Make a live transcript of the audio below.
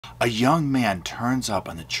A young man turns up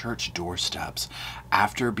on the church doorsteps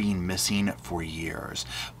after being missing for years,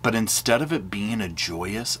 but instead of it being a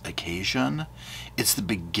joyous occasion, it's the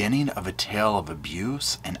beginning of a tale of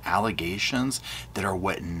abuse and allegations that are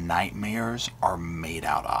what nightmares are made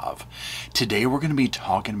out of. Today we're going to be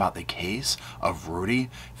talking about the case of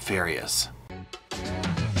Rudy Farias.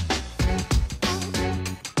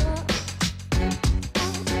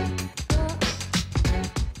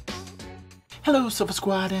 Hello Sofa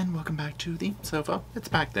Squad and welcome back to the sofa. It's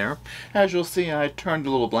back there. As you'll see, I turned a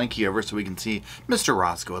little blankie over so we can see Mr.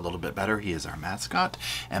 Roscoe a little bit better. He is our mascot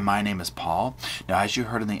and my name is Paul. Now as you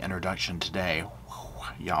heard in the introduction today,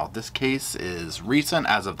 y'all, this case is recent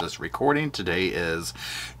as of this recording. Today is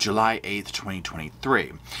July 8th,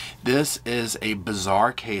 2023. This is a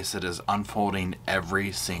bizarre case that is unfolding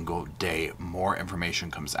every single day. More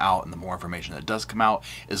information comes out, and the more information that does come out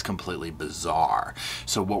is completely bizarre.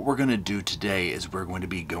 So what we're going to do today is we're going to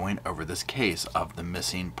be going over this case of the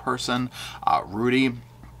missing person. Rudy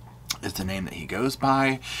is the name that he goes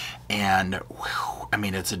by, and whew, I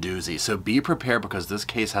mean, it's a doozy. So be prepared because this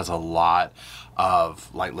case has a lot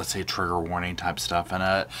of, like, let's say trigger warning type stuff in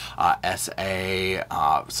it,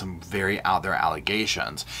 some very out there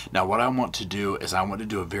allegations. Now what I want to do is I want to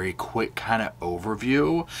do a very quick kind of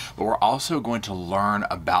overview, but we're also going to learn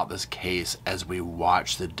about this case as we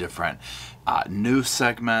watch the different news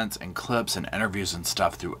segments and clips and interviews and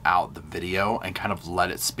stuff throughout the video and kind of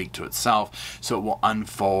let it speak to itself, so it will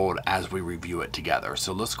unfold as we review it together.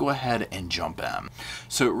 So let's go ahead and jump in.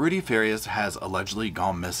 So Rudy Farias has allegedly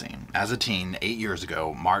gone missing as a teen 8 years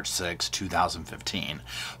ago, March 6, 2015,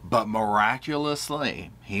 but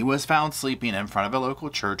miraculously he was found sleeping in front of a local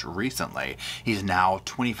church recently. He's now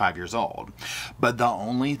 25 years old, but the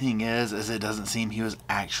only thing is it doesn't seem he was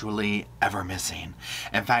actually ever missing.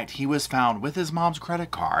 In fact, he was found with his mom's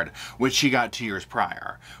credit card, which she got 2 years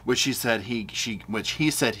prior, which he said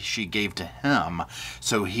she gave to him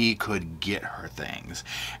so he could get her things.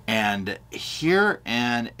 And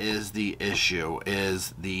herein is the issue,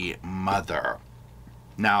 is the mother.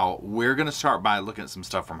 Now, we're going to start by looking at some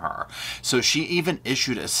stuff from her. So she even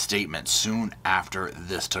issued a statement soon after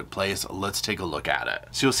this took place. Let's take a look at it.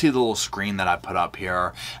 So you'll see the little screen that I put up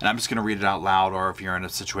here, and I'm just going to read it out loud, or if you're in a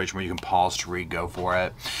situation where you can pause to read, go for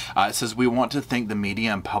it. It says, "We want to thank the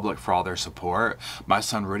media and public for all their support. My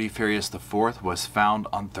son Rudy Farias IV was found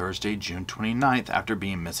on Thursday, June 29th after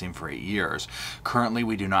being missing for 8 years. Currently,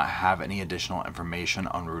 we do not have any additional information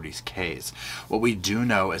on Rudy's case. What we do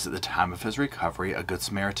know is at the time of his recovery, a Good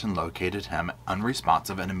Samaritan located him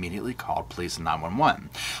unresponsive and immediately called police and 911.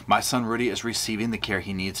 My son Rudy is receiving the care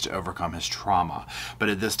he needs to overcome his trauma, but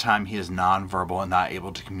at this time he is nonverbal and not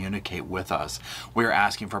able to communicate with us. We are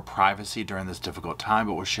asking for privacy during this difficult time,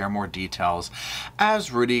 but we'll share more details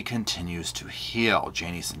as Rudy continues to heal."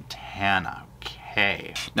 Janie Santana.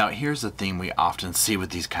 Okay. Now here's the thing we often see with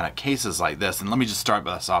these kind of cases like this, and let me just start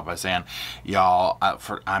this off by saying, y'all,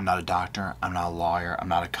 I'm not a doctor, I'm not a lawyer, I'm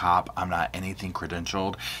not a cop, I'm not anything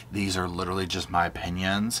credentialed. These are literally just my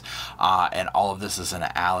opinions, and all of this is an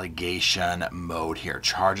allegation mode here.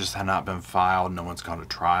 Charges have not been filed, no one's gone to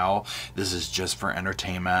trial. This is just for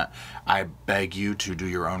entertainment. I beg you to do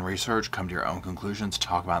your own research, come to your own conclusions,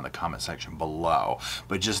 talk about it in the comment section below.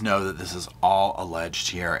 But just know that this is all alleged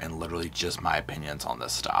here and literally just my opinions on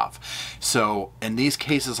this stuff. So in these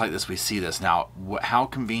cases like this, we see this. Now, how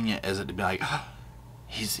convenient is it to be like,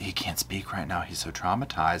 he can't speak right now, he's so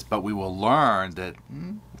traumatized, but we will learn that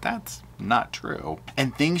that's not true.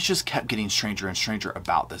 And things just kept getting stranger and stranger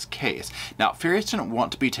about this case. Now, Farias didn't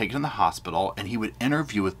want to be taken to the hospital, and he would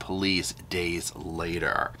interview with police days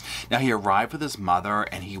later. Now, he arrived with his mother,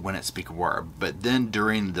 and he wouldn't speak a word. But then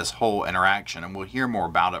during this whole interaction, and we'll hear more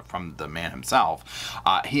about it from the man himself,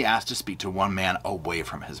 he asked to speak to one man away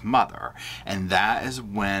from his mother. And that is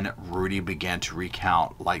when Rudy began to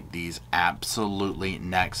recount, like, these absolutely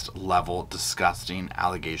next level disgusting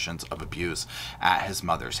allegations of abuse at his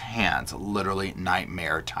mother's hands. Literally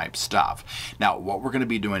nightmare type stuff. Now what we're going to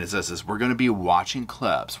be doing is we're going to be watching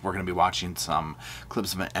clips. We're going to be watching some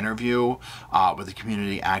clips of an interview with a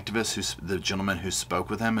community activist, the gentleman who spoke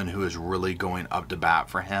with him and who is really going up to bat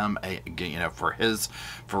for him, you know, for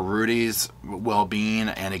Rudy's well-being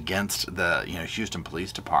and against the Houston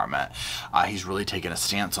Police Department. He's really taking a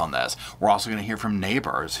stance on this. We're also going to hear from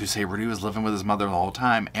neighbors who say Rudy was living with his mother the whole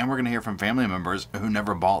time, and we're going to hear from family members who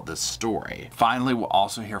never bought this story. Finally, we'll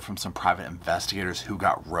also hear from some private investigators who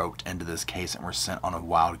got roped into this case and were sent on a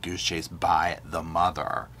wild goose chase by the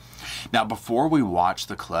mother. Now, before we watch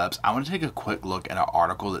the clips, I want to take a quick look at an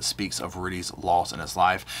article that speaks of Rudy's loss in his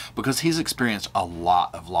life, because he's experienced a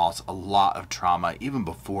lot of loss, a lot of trauma, even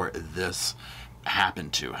before this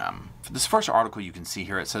happened to him. For this first article you can see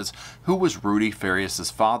here, it says, "Who was Rudy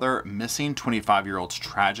Farias' father? Missing 25-year-old's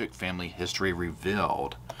tragic family history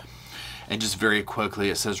revealed." And just very quickly,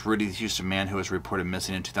 it says, Rudy, the Houston man who was reported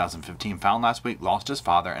missing in 2015, found last week, lost his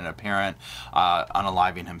father and a parent,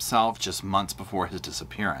 unaliving himself just months before his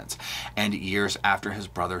disappearance and years after his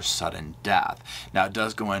brother's sudden death. Now, it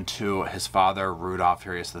does go into his father, Rudolph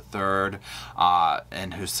Farias III,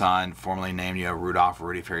 and whose son, formerly named Rudolph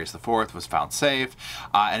Rudy Farias IV, was found safe.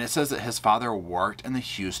 And it says that his father worked in the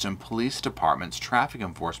Houston Police Department's Traffic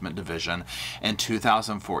Enforcement Division in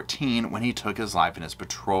 2014 when he took his life in his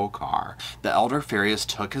patrol car. The elder Farias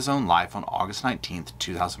took his own life on August 19,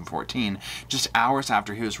 2014, just hours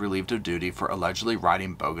after he was relieved of duty for allegedly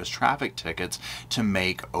writing bogus traffic tickets to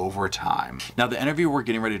make overtime. Now, the interview we're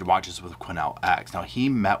getting ready to watch is with Quinnell X. Now, he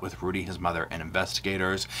met with Rudy, his mother, and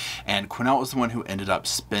investigators, and Quinnell was the one who ended up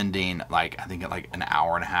spending, I think an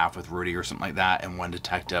hour and a half with Rudy or something like that, and one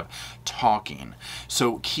detective talking.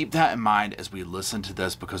 So keep that in mind as we listen to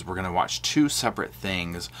this, because we're going to watch two separate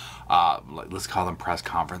things, let's call them press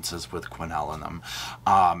conferences with Quinnell in them.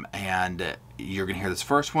 And you're going to hear this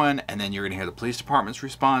first one, and then you're going to hear the police department's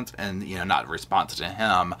response, and, not response to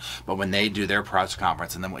him, but when they do their press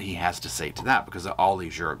conference, and then what he has to say to that, because all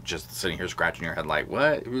these, you're just sitting here scratching your head like,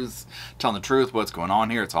 what? Who's telling the truth? What's going on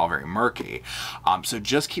here? It's all very murky. So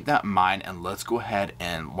just keep that in mind, and let's go ahead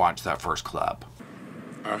and watch that first clip.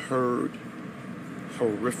 I heard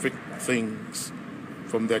horrific things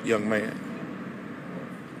from that young man.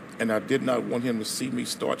 And I did not want him to see me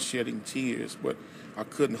start shedding tears, but I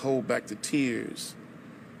couldn't hold back the tears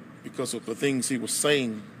because of the things he was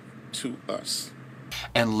saying to us.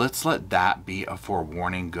 And let's let that be a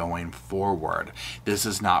forewarning going forward. This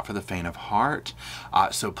is not for the faint of heart.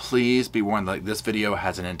 So please be warned, this video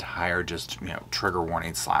has an entire trigger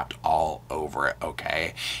warning slapped all over it,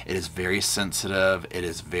 okay? It is very sensitive.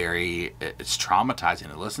 It's traumatizing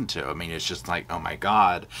to listen to. I mean, it's just like, oh my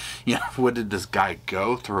God, what did this guy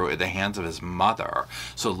go through at the hands of his mother?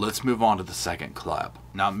 So let's move on to the second clip.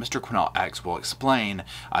 Now, Mr. Quinnell X will explain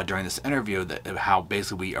during this interview how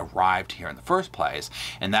basically we arrived here in the first place.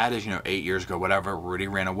 And that is, 8 years ago, whatever, Rudy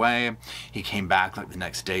ran away. He came back the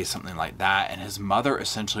next day, something like that. And his mother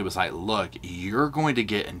essentially was like, look, you're going to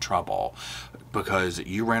get in trouble because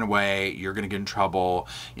you ran away. You're going to get in trouble.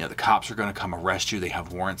 The cops are going to come arrest you. They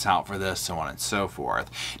have warrants out for this, so on and so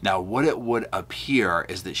forth. Now, what it would appear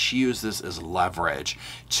is that she used this as leverage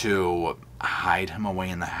to hide him away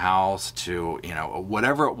in the house, to,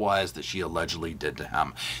 whatever it was that she allegedly did to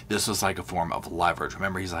him. This was like a form of leverage.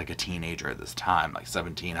 Remember, he's like a teenager at this time, like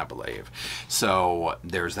 17, I believe. So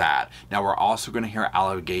there's that. Now, we're also going to hear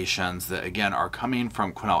allegations that, again, are coming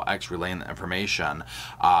from Quinnell X relaying the information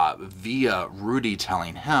via Rudy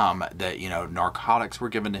telling him that, narcotics were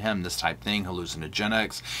given to him, this type thing,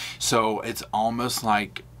 hallucinogenics. So it's almost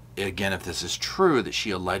like, again, if this is true, that she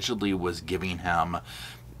allegedly was giving him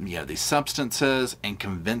these substances and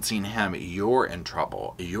convincing him, you're in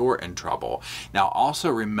trouble, you're in trouble. Now, also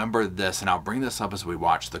remember this, and I'll bring this up as we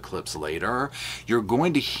watch the clips later. You're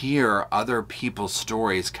going to hear other people's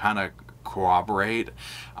stories kind of corroborate.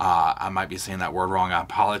 I might be saying that word wrong, I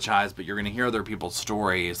apologize, but you're going to hear other people's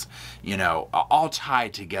stories, all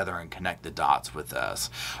tied together and connect the dots with this.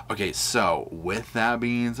 Okay, so with that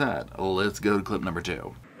being said, let's go to clip number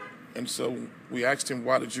 2. And so we asked him,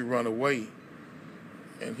 why did you run away?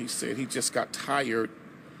 And he said he just got tired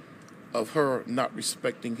of her not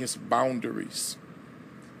respecting his boundaries.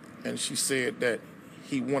 And she said that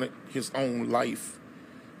he wanted his own life.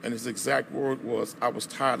 And his exact word was, I was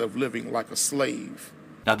tired of living like a slave.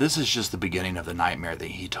 Now, this is just the beginning of the nightmare that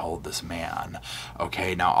he told this man.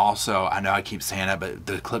 Okay, now also, I know I keep saying it, but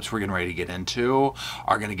the clips we're getting ready to get into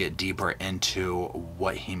are going to get deeper into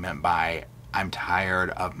what he meant by, I'm tired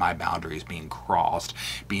of my boundaries being crossed,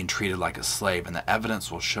 being treated like a slave. And the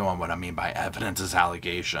evidence will show him. What I mean by evidence is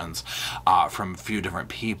allegations from a few different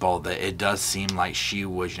people that it does seem like she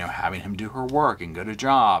was, having him do her work and go to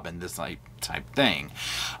job and this type thing.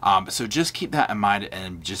 So just keep that in mind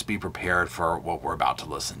and just be prepared for what we're about to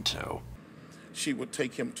listen to. She would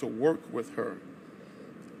take him to work with her,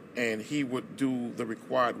 and he would do the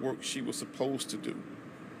required work she was supposed to do.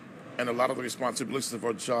 And a lot of the responsibilities of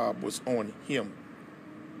her job was on him.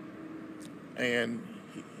 And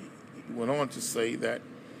he went on to say that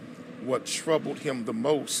what troubled him the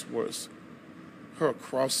most was her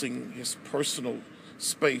crossing his personal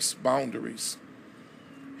space boundaries.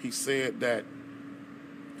 He said that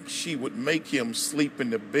she would make him sleep in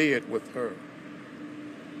the bed with her.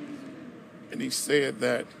 And he said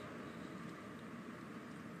that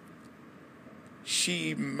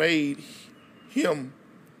she made him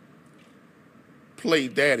play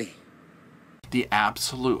daddy. The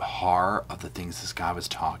absolute horror of the things this guy was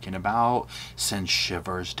talking about sends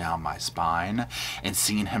shivers down my spine, and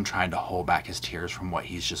seeing him trying to hold back his tears from what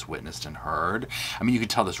he's just witnessed and heard. I mean, you could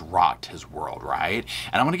tell this rocked his world, right?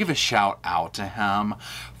 And I want to give a shout out to him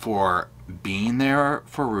for being there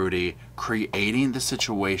for Rudy, creating the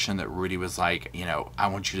situation that Rudy was like, you know, I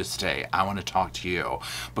want you to stay. I want to talk to you.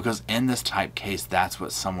 Because in this type case, that's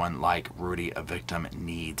what someone like Rudy, a victim,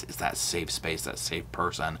 needs, is that safe space, that safe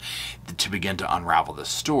person to begin to unravel the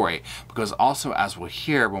story. Because also, as we'll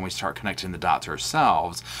hear when we start connecting the dots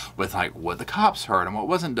ourselves with like what the cops heard and what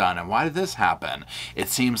wasn't done and why did this happen, it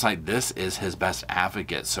seems like this is his best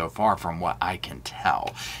advocate so far from what I can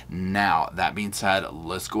tell. Now, that being said,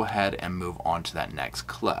 let's go ahead and move on to that next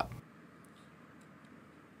clip.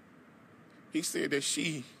 He said that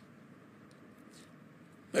he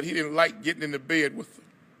didn't like getting in the bed with her.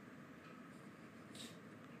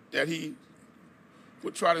 That he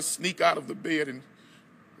would try to sneak out of the bed and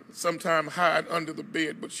sometimes hide under the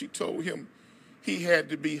bed, but she told him he had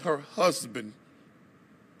to be her husband.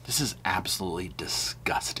 This is absolutely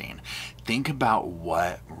disgusting. Think about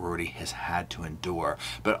what Rudy has had to endure.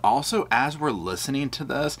 But also, as we're listening to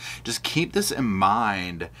this, just keep this in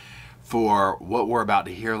mind for what we're about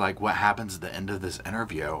to hear, like what happens at the end of this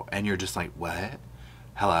interview. And you're just like, what?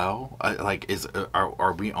 Hello?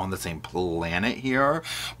 Are we on the same planet here?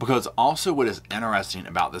 Because also what is interesting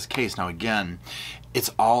about this case, now again, it's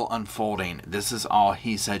all unfolding. This is all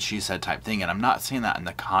he said, she said type thing. And I'm not saying that in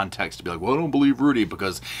the context to be like, well, I don't believe Rudy,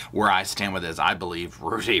 because where I stand with it is I believe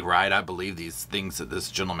Rudy, right? I believe these things that this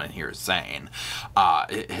gentleman here is saying,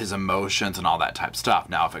 his emotions and all that type stuff.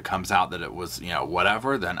 Now, if it comes out that it was, you know,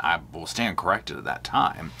 whatever, then I will stand corrected at that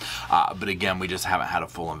time. But again, we just haven't had a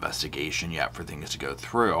full investigation yet for things to go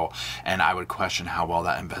through. And I would question how well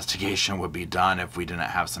that investigation would be done if we didn't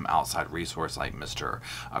have some outside resource like Mr.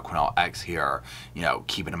 Quinell X here, you know,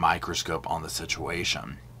 keeping a microscope on the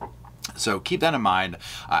situation. So keep that in mind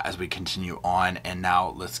as we continue on. And now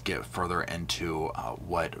let's get further into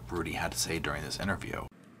what Rudy had to say during this interview.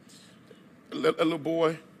 A little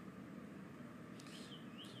boy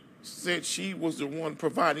said she was the one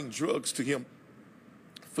providing drugs to him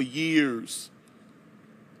for years.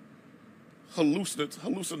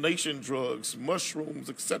 Hallucination drugs, mushrooms,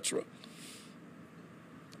 etc.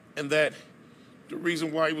 And that the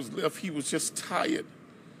reason why he was left, he was just tired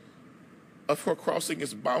of her crossing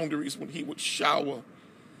his boundaries. When he would shower,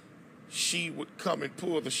 she would come and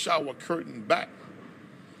pull the shower curtain back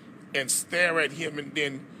and stare at him, and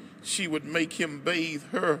then she would make him bathe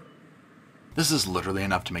her. This is literally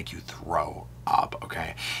enough to make you throw up,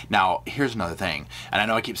 okay? Now, here's another thing, and I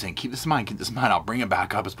know I keep saying, keep this in mind, keep this in mind. I'll bring it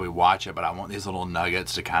back up as we watch it, but I want these little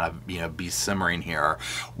nuggets to kind of, you know, be simmering here.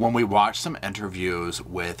 When we watch some interviews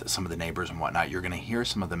with some of the neighbors and whatnot, you're going to hear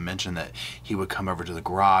some of them mention that he would come over to the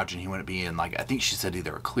garage and he wouldn't be in, like, I think she said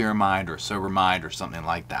either a clear mind or a sober mind or something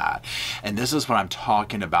like that. And this is what I'm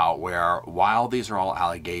talking about, where while these are all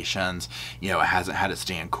allegations, you know, it hasn't had it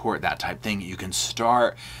stay in court, that type thing, you can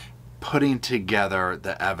start putting together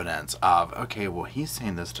the evidence of, okay, well, he's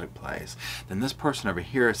saying this took place. Then this person over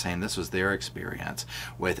here is saying this was their experience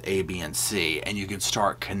with A, B, and C. And you can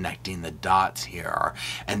start connecting the dots here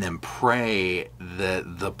and then pray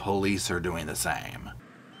that the police are doing the same.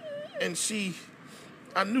 And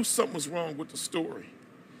I knew something was wrong with the story.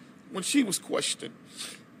 When she was questioned,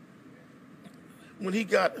 when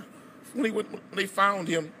they found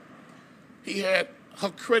him, he had her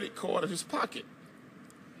credit card in his pocket.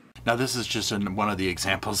 Now, this is just one of the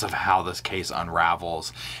examples of how this case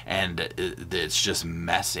unravels, and it's just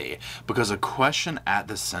messy, because a question at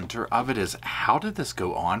the center of it is, how did this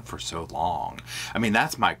go on for so long? I mean,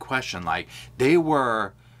 that's my question. Like, they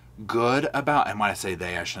were good about, and when I say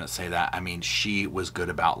they, I shouldn't say that. I mean, she was good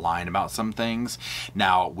about lying about some things.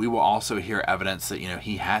 Now, we will also hear evidence that, you know,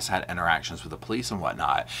 he has had interactions with the police and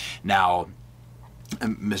whatnot. Now,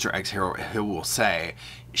 Mr. X here, who will say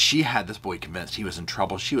she had this boy convinced he was in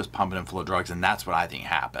trouble. She was pumping him full of drugs, and that's what I think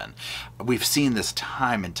happened. We've seen this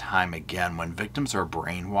time and time again. When victims are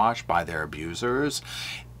brainwashed by their abusers,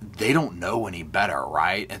 they don't know any better,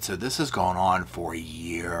 right? And so this has gone on for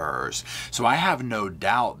years. So I have no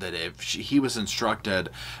doubt that if he was instructed,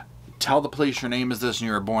 tell the police your name is this and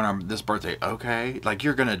you were born on this birthday. Okay, like,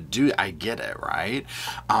 you're gonna do, I get it, right?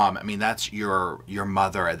 I mean, that's your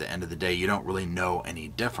mother at the end of the day. You don't really know any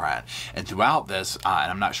different. And throughout this,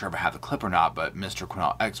 and I'm not sure if I have the clip or not, but Mr.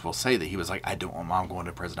 Quinell X will say that he was like, I don't want mom going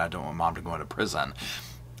to prison. I don't want mom to go into prison.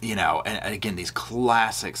 you know, and again, these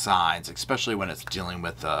classic signs, especially when it's dealing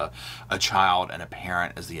with a child and a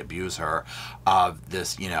parent as the abuser, of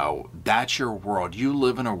this, you know, that's your world. You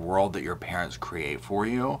live in a world that your parents create for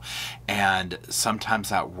you, and sometimes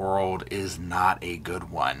that world is not a good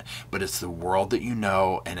one, but it's the world that you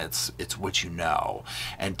know, and it's what you know.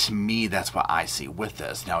 And to me, that's what I see with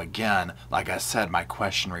this. Now, again, like I said, my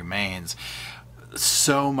question remains,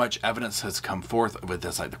 so much evidence has come forth with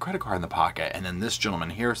this, like the credit card in the pocket, and then this gentleman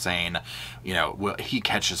here saying, you know, well, he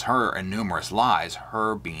catches her in numerous lies,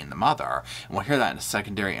 her being the mother. And we'll hear that in a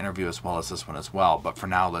secondary interview as well as this one as well. But for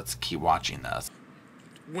now, let's keep watching this.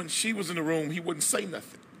 When she was in the room, he wouldn't say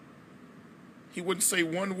nothing. He wouldn't say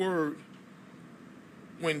one word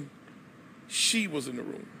when she was in the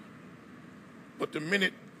room. But the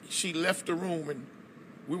minute she left the room and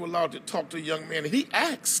we were allowed to talk to a young man, and he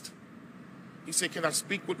asked, he said, can I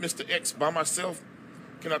speak with Mr. X by myself?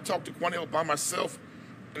 Can I talk to Quanell by myself?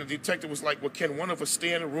 And the detective was like, well, can one of us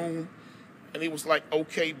stay in the room? And he was like,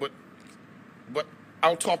 okay, but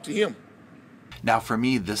I'll talk to him. Now, for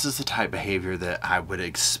me, this is the type of behavior that I would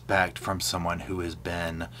expect from someone who has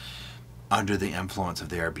been under the influence of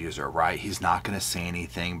their abuser, right? He's not going to say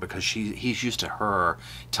anything because he's used to her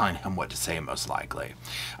telling him what to say, most likely.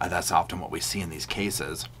 That's often what we see in these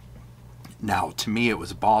cases. Now, to me, it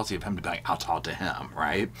was ballsy of him to be like, I'll talk to him,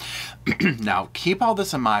 right? Now, keep all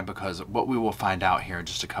this in mind, because what we will find out here in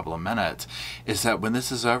just a couple of minutes is that when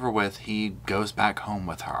this is over with, he goes back home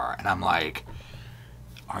with her. And I'm like,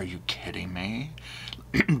 are you kidding me?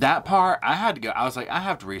 That part, I had to go. I was like, I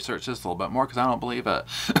have to research this a little bit more because I don't believe it.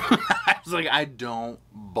 I was like, I don't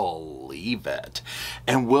believe it.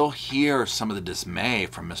 And we'll hear some of the dismay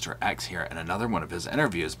from Mr. X here in another one of his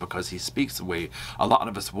interviews, because he speaks the way a lot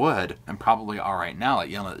of us would, and probably are right now, like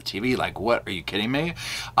yelling at the TV, like, what, are you kidding me?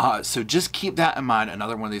 So just keep that in mind.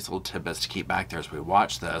 Another one of these little tidbits to keep back there as we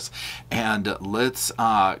watch this. And let's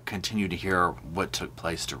continue to hear what took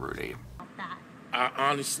place to Rudy. I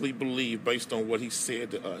honestly believe, based on what he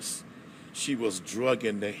said to us, she was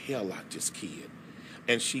drugging the hell out this kid.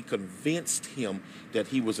 And she convinced him that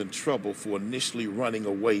he was in trouble for initially running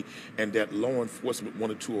away, and that law enforcement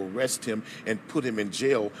wanted to arrest him and put him in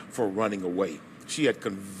jail for running away. She had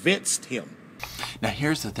convinced him. Now,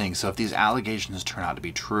 here's the thing. So if these allegations turn out to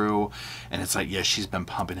be true, and it's like, yes, she's been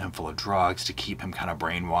pumping him full of drugs to keep him kind of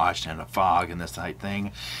brainwashed and in a fog and this type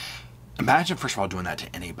thing. Imagine, first of all, doing that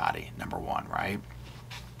to anybody, number one, right?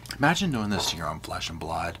 Imagine doing this to your own flesh and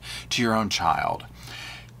blood, to your own child,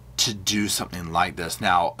 to do something like this.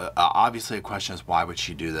 Now, obviously, the question is, why would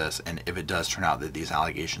she do this? And if it does turn out that these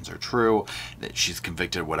allegations are true, that she's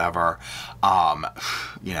convicted, whatever,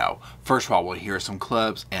 you know, first of all, we'll hear some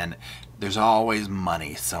clips, and there's always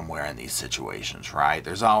money somewhere in these situations, right?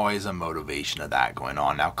 There's always a motivation of that going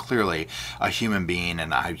on. Now, clearly, a human being,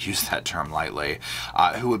 and I use that term lightly,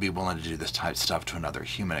 who would be willing to do this type of stuff to another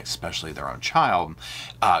human, especially their own child,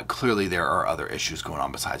 clearly there are other issues going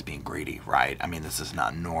on besides being greedy, right? I mean, this is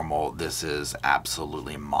not normal. This is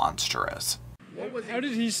absolutely monstrous. How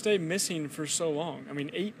did he stay missing for so long? I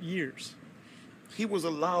mean, 8 years. He was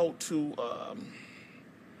allowed to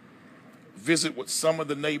visit with some of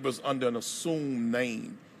the neighbors under an assumed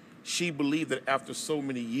name. She believed that after so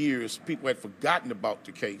many years, people had forgotten about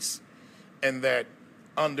the case, and that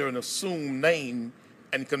under an assumed name,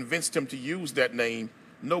 and convinced him to use that name,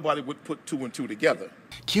 nobody would put two and two together.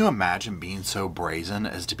 Can you imagine being so brazen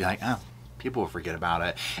as to be like, oh, people will forget about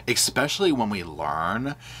it, especially when we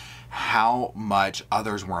learn how much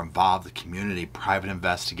others were involved, the community, private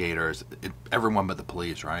investigators, everyone but the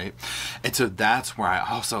police, right? And so that's where I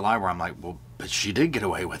also lie, where I'm like, well, but she did get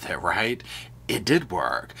away with it, right? It did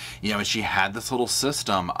work. You know, and she had this little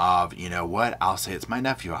system of, you know what, I'll say it's my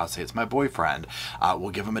nephew, I'll say it's my boyfriend,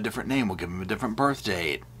 we'll give him a different name, we'll give him a different birth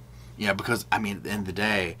date. You know, because, I mean, at the end of the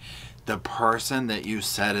day, the person that you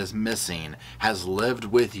said is missing has lived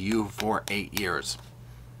with you for 8 years.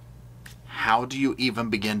 How do you even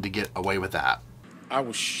begin to get away with that? I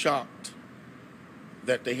was shocked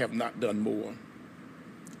that they have not done more.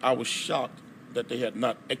 I was shocked that they had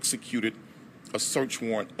not executed a search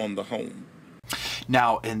warrant on the home.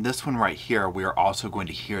 Now, in this one right here, we are also going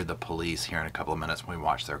to hear the police here in a couple of minutes when we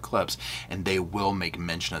watch their clips, and they will make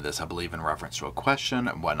mention of this, I believe, in reference to a question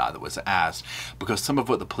and whatnot that was asked, because some of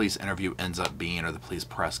what the police interview ends up being, or the police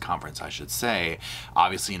press conference, I should say,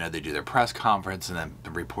 obviously, you know, they do their press conference, and then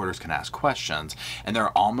the reporters can ask questions, and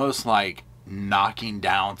they're almost like knocking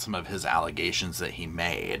down some of his allegations that he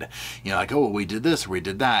made. You know, like, oh, well, we did this, or we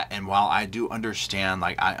did that. And while I do understand,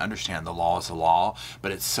 like, I understand the law is the law,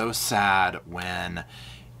 but it's so sad when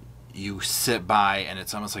you sit by and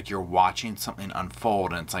it's almost like you're watching something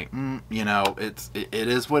unfold, and it's like, you know, it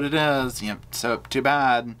is what it is, you know, so too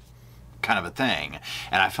bad, kind of a thing.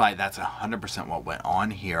 And I feel like that's 100% what went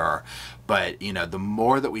on here. But, you know, the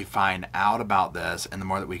more that we find out about this, and the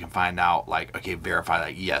more that we can find out, like, okay, verify,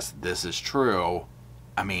 like, yes, this is true.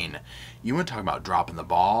 I mean, you want to talk about dropping the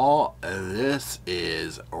ball? This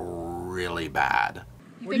is really bad.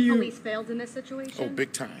 You think police failed in this situation? Oh,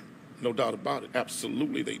 big time. No doubt about it.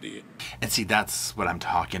 Absolutely they did. And see, that's what I'm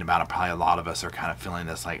talking about. And probably a lot of us are kind of feeling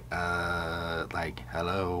this like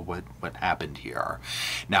hello, what happened here?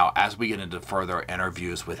 Now, as we get into further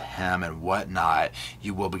interviews with him and whatnot,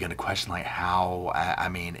 you will begin to question, like, how, I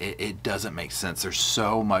mean, it doesn't make sense. There's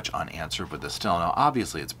so much unanswered with this still. Now,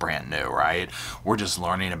 obviously, it's brand new, right? We're just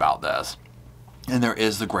learning about this. And there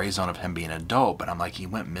is the gray zone of him being an adult, but I'm like, he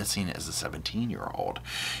went missing as a 17-year-old,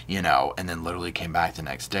 you know, and then literally came back the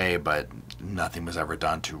next day, but nothing was ever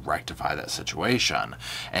done to rectify that situation.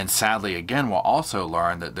 And sadly, again, we'll also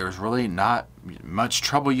learn that there's really not much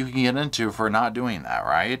trouble you can get into for not doing that,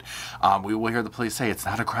 right? We will hear the police say it's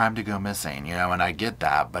not a crime to go missing, you know, and I get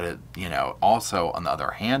that, but it, you know, also on the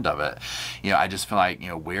other hand of it, you know, I just feel like, you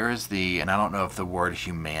know, where is the, and I don't know if the word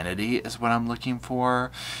humanity is what I'm looking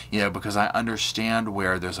for, you know, because I understand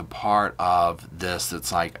where there's a part of this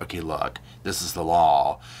that's like, okay, look, this is the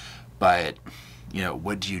law, but, you know,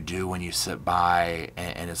 what do you do when you sit by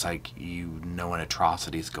and it's like, you know, an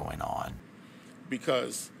atrocity's going on?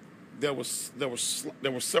 Because there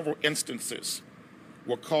were several instances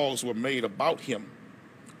where calls were made about him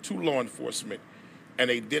to law enforcement, and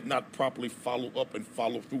they did not properly follow up and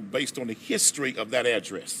follow through based on the history of that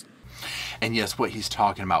address. And yes, what he's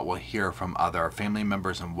talking about, we'll hear from other family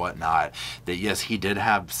members and whatnot, that yes, he did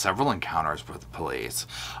have several encounters with the police,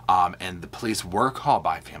 and the police were called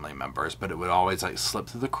by family members, but it would always like slip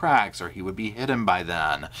through the cracks, or he would be hidden by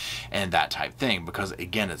then, and that type thing. Because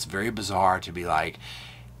again, it's very bizarre to be like,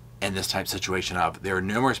 in this type of situation of, there are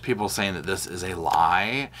numerous people saying that this is a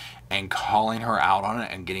lie and calling her out on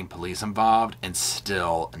it and getting police involved, and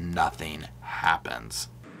still nothing happens.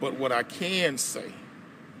 But what I can say,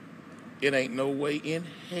 it ain't no way in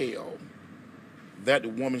hell that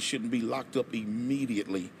woman shouldn't be locked up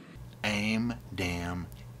immediately. Aim damn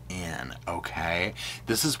in, okay?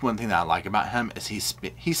 This is one thing that I like about him, is he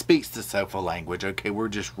speaks the sofa language, okay? We're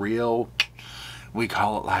just real, we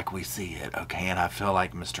call it like we see it, okay? And I feel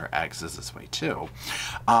like Mr. X is this way too.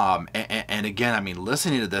 And again, I mean,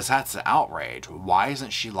 listening to this, that's the outrage. Why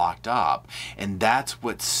isn't she locked up? And that's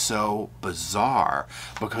what's so bizarre,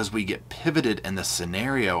 because we get pivoted in the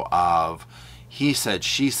scenario of he said,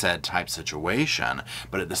 she said type situation,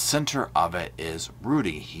 but at the center of it is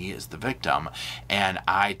Rudy. He is the victim. And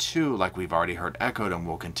I too, like we've already heard echoed and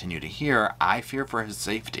will continue to hear, I fear for his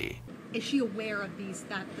safety. Is she aware of these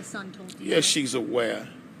that the son told you? Yes, she's aware.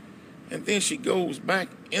 And then she goes back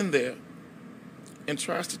in there and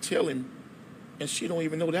tries to tell him, and she don't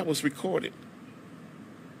even know that was recorded.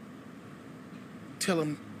 Tell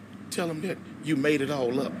him that you made it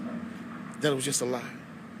all up. That was just a lie.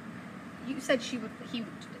 You said she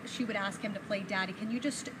would ask him to play daddy. Can you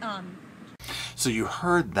just So you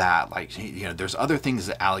heard that, like, you know, there's other things,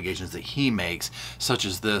 the allegations that he makes, such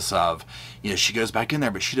as this of, you know, she goes back in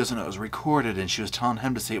there, but she doesn't know it was recorded, and she was telling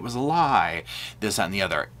him to say it was a lie, this, that, and the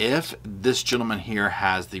other. If this gentleman here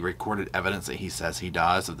has the recorded evidence that he says he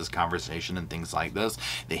does of this conversation and things like this,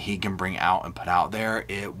 that he can bring out and put out there,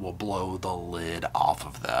 it will blow the lid off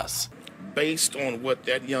of this. Based on what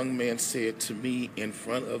that young man said to me in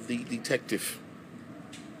front of the detective,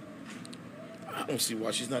 I don't see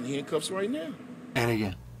why she's not in handcuffs right now. And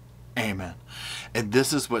again, amen. And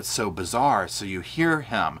this is what's so bizarre. So you hear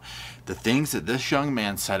him, the things that this young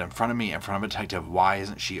man said in front of me, in front of a detective, why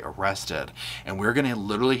isn't she arrested? And we're going to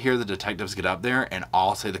literally hear the detectives get up there and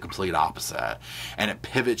all say the complete opposite. And it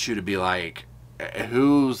pivots you to be like,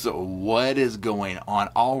 what is going on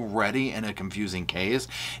already in a confusing case?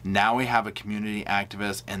 Now we have a community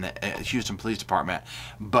activist and the Houston Police Department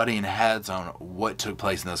butting heads on what took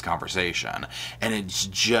place in this conversation, and it's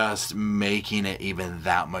just making it even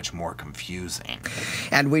that much more confusing.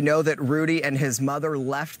 And we know that Rudy and his mother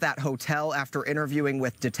left that hotel after interviewing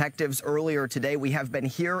with detectives earlier today. We have been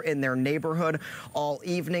here in their neighborhood all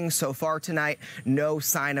evening. So far tonight, no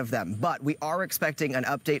sign of them, but we are expecting an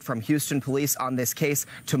update from Houston Police on this case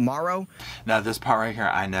tomorrow. Now this part right here,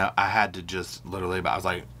 I know I had to just literally, I was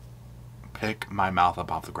like, pick my mouth up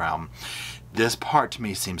off the ground. This part to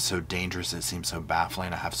me seems so dangerous. It seems so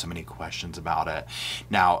baffling. I have so many questions about it.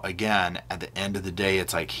 Now again, at the end of the day,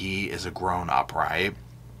 it's like he is a grown-up, right?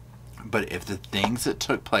 But if the things that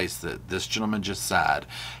took place that this gentleman just said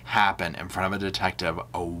happen in front of a detective,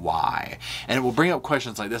 why? And it will bring up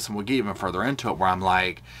questions like this, and we'll get even further into it, where I'm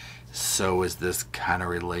like, so is this kind of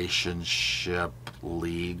relationship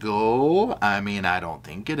legal? I mean, I don't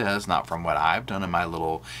think it is, not from what I've done in my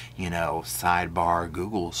little, sidebar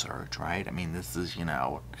Google search, right? I mean, this is,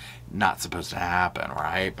 not supposed to happen,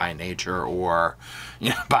 right? By nature or,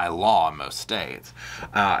 by law in most states.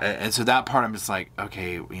 And so that part I'm just like,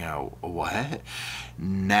 okay, what?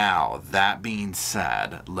 Now, that being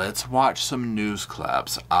said, let's watch some news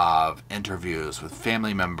clips of interviews with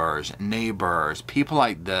family members, neighbors, people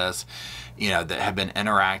like this, that have been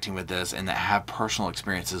interacting with this and that have personal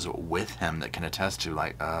experiences with him that can attest to,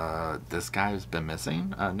 like, this guy's been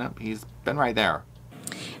missing? No, he's been right there.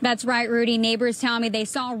 That's right, Rudy. Neighbors tell me they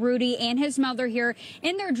saw Rudy and his mother here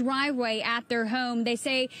in their driveway at their home. They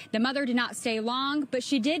say the mother did not stay long, but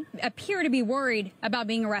she did appear to be worried about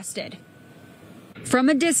being arrested. From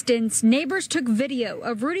a distance, neighbors took video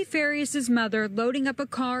of Rudy Farias' mother loading up a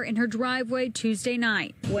car in her driveway Tuesday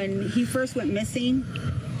night. When he first went missing,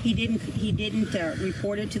 he didn't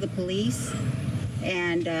report it to the police.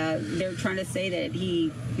 And they're trying to say that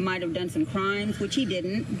he might have done some crimes, which he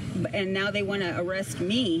didn't. And now they want to arrest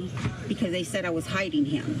me because they said I was hiding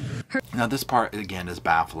him. Now, this part, again, is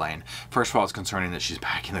baffling. First of all, it's concerning that she's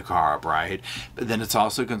backing the car up, right? But then it's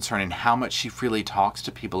also concerning how much she freely talks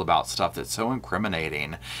to people about stuff that's so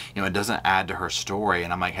incriminating. It doesn't add to her story.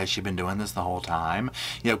 And I'm like, has she been doing this the whole time?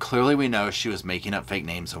 Clearly we know she was making up fake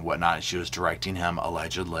names and whatnot, and she was directing him,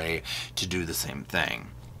 allegedly, to do the same thing.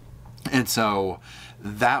 And so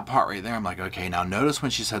that part right there, I'm like, okay, now notice when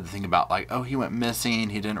she said the thing about, like, oh, he went missing,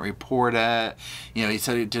 he didn't report it, he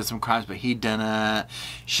said he did some crimes, but he didn't.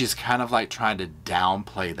 She's kind of like trying to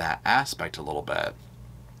downplay that aspect a little bit.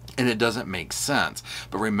 And it doesn't make sense.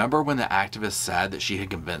 But remember when the activist said that she had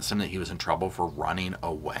convinced him that he was in trouble for running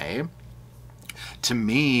away? To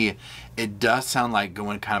me, it does sound like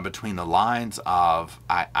going kind of between the lines of,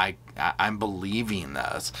 I'm believing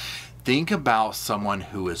this. Think about someone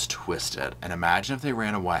who is twisted, and imagine if they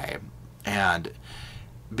ran away and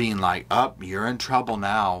being like, oh, you're in trouble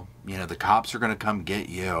now. The cops are going to come get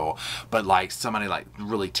you. But like somebody like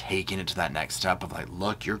really taking it to that next step of like,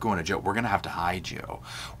 look, you're going to jail. We're going to have to hide you.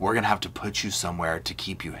 We're going to have to put you somewhere to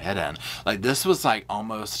keep you hidden. Like this was like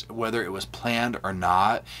almost, whether it was planned or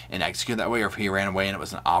not and executed that way, or if he ran away and it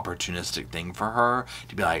was an opportunistic thing for her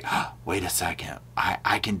to be like, oh, wait a second,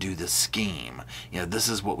 I can do this scheme. This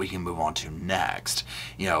is what we can move on to next.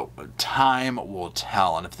 Time will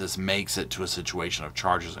tell. And if this makes it to a situation of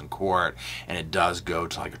charges in court and it does go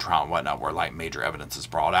to like a trial and whatnot where like major evidence is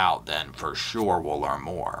brought out, then for sure we'll learn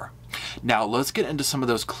more. Now let's get into some of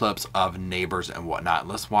those clips of neighbors and whatnot.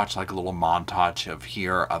 Let's watch like a little montage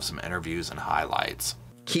of some interviews and highlights.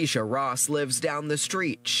 Keisha Ross lives down the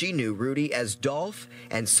street. She knew Rudy as Dolph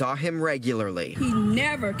and saw him regularly. He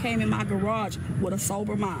never came in my garage with a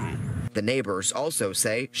sober mind. The neighbors also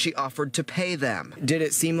say she offered to pay them. Did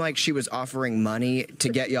it seem like she was offering money to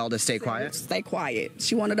get y'all to stay quiet? Stay quiet.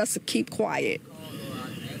 She wanted us to keep quiet.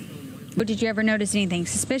 But did you ever notice anything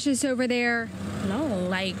suspicious over there? No,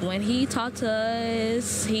 like when he talked to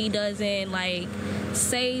us, he doesn't like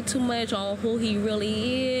say too much on who he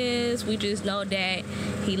really is. We just know that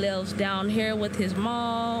he lives down here with his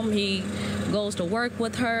mom. He goes to work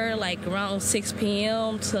with her like around 6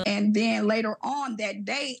 p.m. And then later on that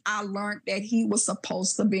day, I learned that he was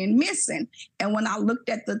supposed to be missing. And when I looked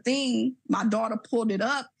at the thing, my daughter pulled it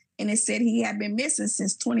up and it said he had been missing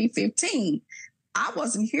since 2015. I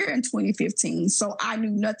wasn't here in 2015, so I knew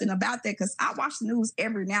nothing about that because I watch the news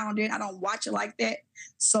every now and then. I don't watch it like that,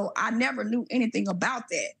 so I never knew anything about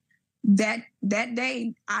that. That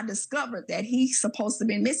day, I discovered that he's supposed to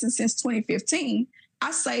be missing since 2015.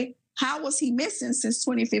 I say, how was he missing since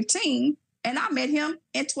 2015? And I met him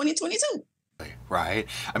in 2022. Right?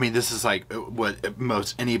 I mean, this is like what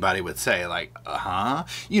most anybody would say, like,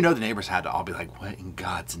 the neighbors had to all be like, what in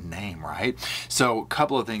God's name, right? So a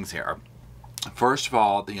couple of things here. First of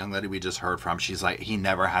all, the young lady we just heard from, she's like, he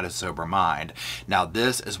never had a sober mind. Now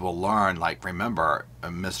this, as we'll learn, like, remember,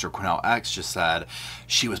 Mr. Quinnell X just said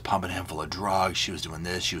she was pumping him full of drugs, she was doing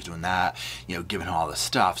this, she was doing that, giving him all this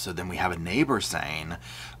stuff. So then we have a neighbor saying,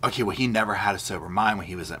 okay, well, he never had a sober mind when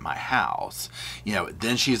he was at my house. You know,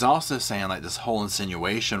 then she's also saying like this whole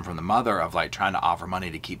insinuation from the mother of like trying to offer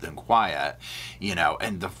money to keep them quiet, you know,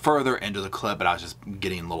 and the further into the clip, but I was just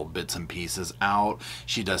getting little bits and pieces out,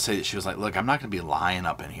 she does say that she was like, look, I'm not going to be lying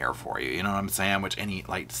up in here for you. You know what I'm saying? Which any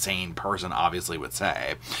like sane person obviously would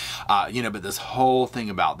say, you know, but this whole thing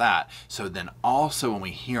about that. So then also when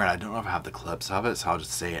we hear it, I don't know if I have the clips of it, so I'll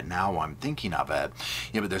just say it now while I'm thinking of it.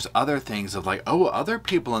 Yeah, but there's other things of like, oh, other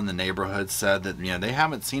people in the neighborhood said that, you know, they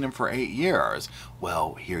haven't seen him for 8 years.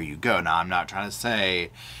 Well, here you go. Now, I'm not trying to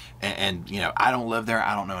say, and you know, I don't live there,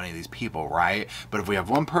 I don't know any of these people, right? But if we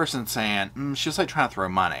have one person saying, she's like trying to throw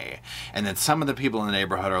money, and then some of the people in the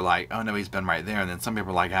neighborhood are like, oh no, he's been right there, and then some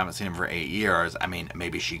people are like, I haven't seen him for 8 years. I mean,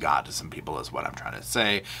 maybe she got to some people is what I'm trying to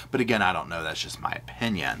say, but again, I don't know, that's just my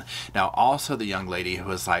opinion. Now, also the young lady who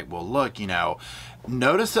was like, well, look, you know,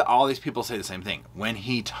 notice that all these people say the same thing. When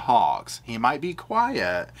he talks, he might be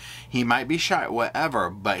quiet, he might be shy,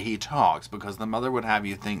 whatever, but he talks, because the mother would have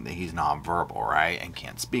you think that he's nonverbal, right? And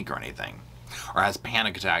can't speak or anything. Or has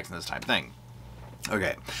panic attacks and this type of thing.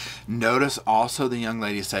 Okay. Notice also the young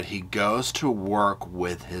lady said he goes to work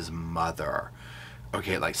with his mother.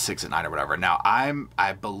 Okay, like 6 at night or whatever. Now,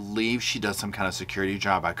 I believe she does some kind of security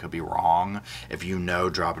job. I could be wrong. If you know,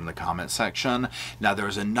 drop it in the comment section. Now, there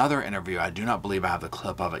was another interview. I do not believe I have the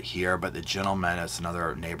clip of it here, but the gentleman, it's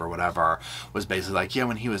another neighbor, whatever, was basically like, yeah,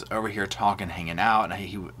 when he was over here talking, hanging out, and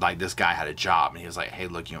he like, this guy had a job, and he was like, hey,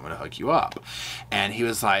 look, you want me to hook you up? And he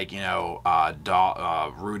was like, you know,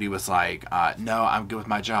 Rudy was like, no, I'm good with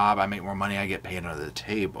my job. I make more money. I get paid under the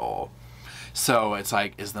table. So it's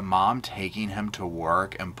like, is the mom taking him to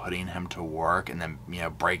work and putting him to work and then, you know,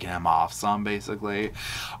 breaking him off some, basically?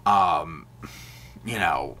 You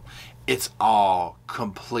know, it's all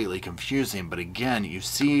completely confusing. But again, you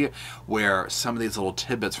see where some of these little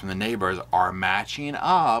tidbits from the neighbors are matching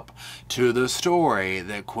up to the story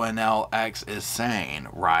that Quinnell X is saying,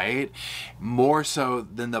 right? More so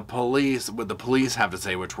than the police, what the police have to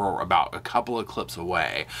say, which we're about a couple of clips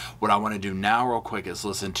away. What I want to do now real quick is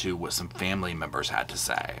listen to what some family members had to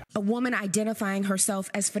say. A woman identifying herself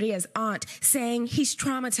as Farias' aunt saying he's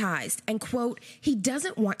traumatized and, quote, he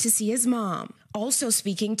doesn't want to see his mom. Also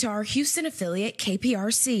speaking to our Houston affiliate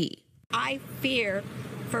KPRC. I fear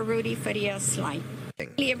for Rudy Farias' life.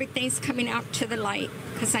 Everything's coming out to the light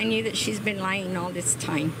because I knew that she's been lying all this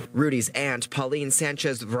time. Rudy's aunt, Pauline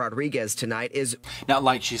Sanchez Rodriguez, tonight is... Now,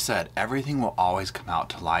 like she said, everything will always come out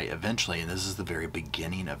to light eventually, and this is the very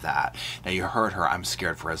beginning of that. Now, you heard her, I'm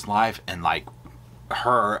scared for his life, and like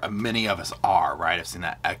her, many of us are, right? I've seen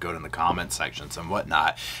that echoed in the comment sections and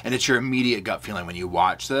whatnot. And it's your immediate gut feeling when you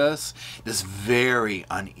watch this very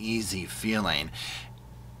uneasy feeling.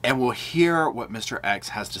 And we'll hear what Mr. X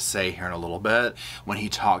has to say here in a little bit when he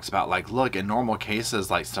talks about, like, look, in normal cases,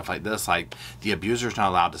 like stuff like this, like the abuser's not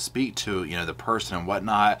allowed to speak to, you know, the person and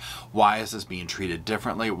whatnot. Why is this being treated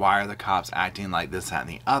differently? Why are the cops acting like this, that, and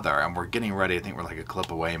the other? And we're getting ready. I think we're like a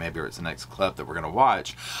clip away. Maybe it's the next clip that we're going to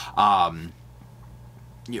watch.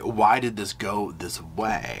 Why did this go this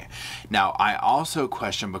way? Now, I also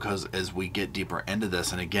question, because as we get deeper into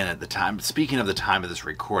this, and again, at the time, speaking of the time of this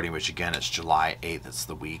recording, which again, it's July 8th, it's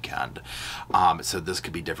the weekend. So this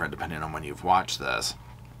could be different depending on when you've watched this,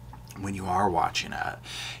 when you are watching it,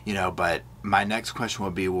 you know, but my next question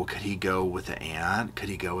would be, well, could he go with the aunt? Could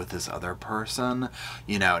he go with this other person?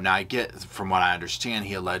 You know, now I get, from what I understand,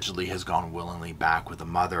 he allegedly has gone willingly back with the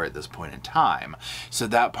mother at this point in time. So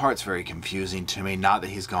that part's very confusing to me. Not that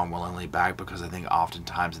he's gone willingly back, because I think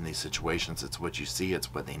oftentimes in these situations, it's what you see,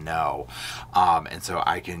 it's what they know. And so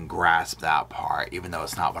I can grasp that part, even though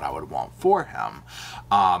it's not what I would want for him.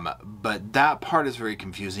 But that part is very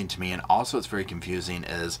confusing to me. And also it's very confusing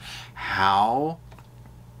is how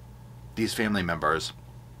these family members,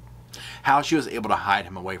 how she was able to hide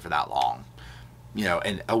him away for that long, you know,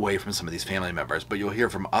 and away from some of these family members. But you'll hear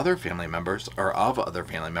from other family members, or of other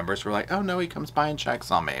family members, who are like, oh no, he comes by and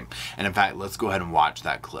checks on me. And in fact, let's go ahead and watch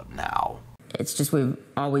that clip now. It's just, we've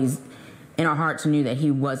always in our hearts knew that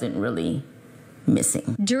he wasn't really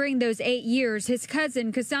missing. During those 8 years, his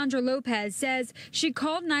cousin Cassandra Lopez says she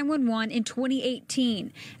called 911 in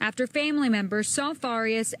 2018 after family members saw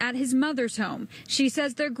Farias at his mother's home. She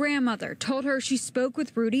says their grandmother told her she spoke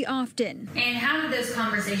with Rudy often. And how did those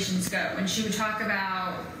conversations go when she would talk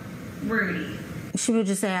about Rudy? She would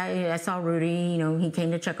just say, I saw Rudy, you know, he came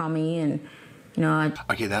to check on me, and you know,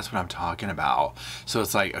 okay, that's what I'm talking about. So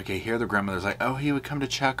it's like, okay, here the grandmother's like, oh, he would come to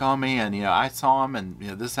check on me, and, you know, I saw him, and, you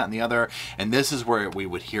know, this, that, and the other. And this is where we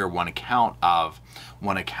would hear one account of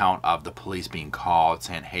one account of the police being called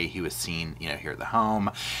saying, hey, he was seen, you know, here at the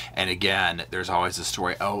home. And again, there's always a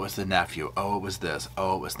story, oh, it was the nephew, oh, it was this,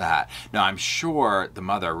 oh, it was that. Now, I'm sure the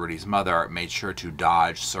mother, Rudy's mother, made sure to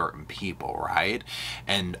dodge certain people, right?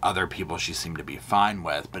 And other people she seemed to be fine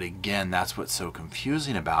with. But again, that's what's so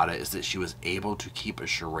confusing about it, is that she was able to keep a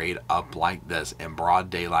charade up like this in broad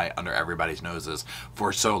daylight under everybody's noses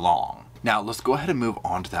for so long. Now, let's go ahead and move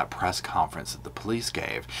on to that press conference that the police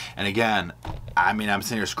gave. And again, I mean, I'm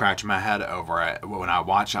sitting here scratching my head over it. When I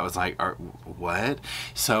watched, I was like, what?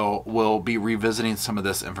 So we'll be revisiting some of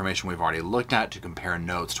this information we've already looked at to compare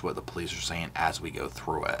notes to what the police are saying as we go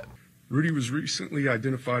through it. Rudy was recently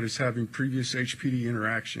identified as having previous HPD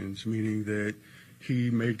interactions, meaning that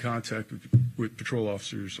he made contact with patrol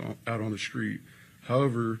officers out on the street.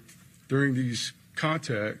 However, during these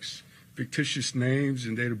contacts, fictitious names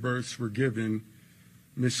and date of births were given,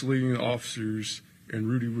 misleading the officers, and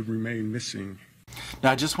Rudy would remain missing.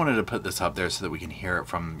 Now, I just wanted to put this up there so that we can hear it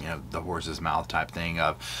from, you know, the horse's mouth type thing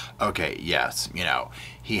of, okay, yes, you know,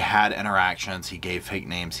 he had interactions, he gave fake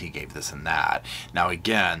names, he gave this and that. Now,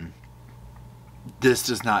 again, this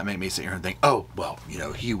does not make me sit here and think, oh, well, you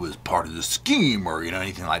know, he was part of the scheme or, you know,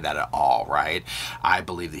 anything like that at all, right? I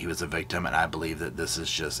believe that he was a victim, and I believe that this is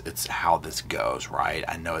just, it's how this goes, right?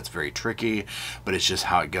 I know it's very tricky, but it's just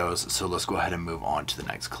how it goes. So let's go ahead and move on to the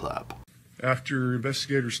next clip. After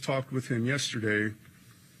investigators talked with him yesterday,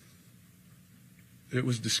 it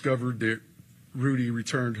was discovered that Rudy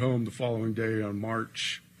returned home the following day on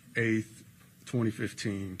March 8th,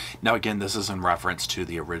 2015. Now, again, this is in reference to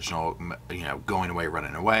the original, you know, going away,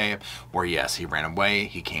 running away, where, yes, he ran away,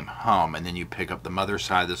 he came home, and then you pick up the mother's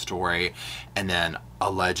side of the story, and then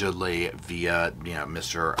allegedly via, you know,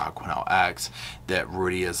 Mr. Quinnell X, that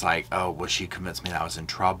Rudy is like, oh, well, she convinced me that I was in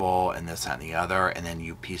trouble, and this, that, and the other, and then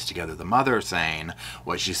you piece together the mother saying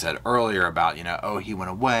what she said earlier about, you know, oh, he went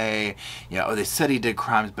away, you know, oh, they said he did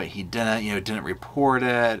crimes, but he didn't, you know, didn't report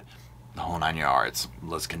it, the whole 9 yards.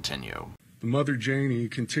 Let's continue. The mother, Janie,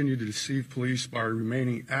 continued to deceive police by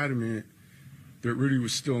remaining adamant that Rudy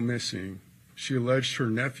was still missing. She alleged her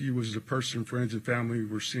nephew was the person friends and family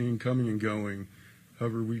were seeing coming and going.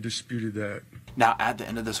 However, we disputed that. Now, at the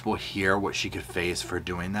end of this, we'll hear what she could face for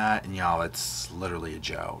doing that, and y'all, it's literally a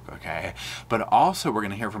joke, okay? But also, we're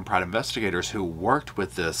going to hear from private investigators who worked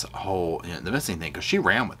with this whole, you know, the missing thing, because she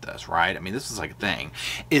ran with this, right? I mean, this is like a thing.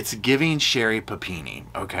 It's giving Sherry Papini,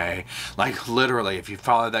 okay? Like, literally, if you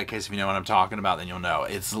follow that case, if you know what I'm talking about, then you'll know.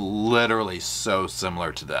 It's literally so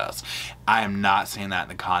similar to this. I am not saying that in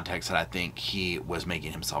the context that I think he was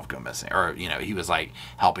making himself go missing, or, you know, he was, like,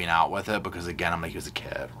 helping out with it, because, again, I'm like, he was a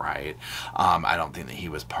kid, right? I don't think that he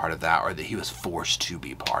was part of that, or that he was forced to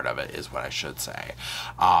be part of it, is what I should say.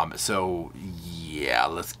 So, yeah,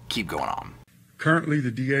 let's keep going on. Currently,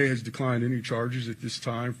 the DA has declined any charges at this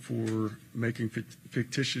time for making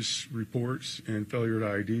fictitious reports and failure to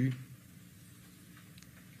ID.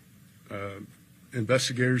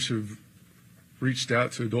 Investigators have reached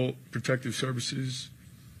out to Adult Protective Services.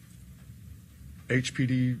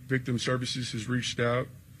 HPD Victim Services has reached out.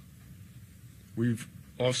 We've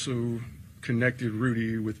also connected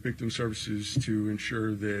Rudy with Victim Services to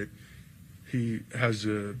ensure that he has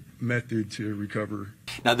a method to recover.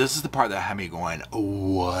 Now, this is the part that had me going,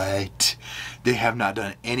 what? They have not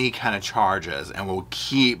done any kind of charges, and will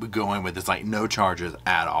keep going with this, like, no charges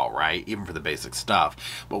at all, right? Even for the basic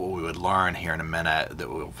stuff. But what we would learn here in a minute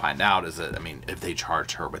that we'll find out is that, I mean, if they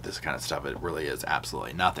charged her with this kind of stuff, it really is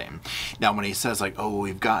absolutely nothing. Now, when he says, like, oh,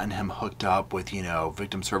 we've gotten him hooked up with, you know,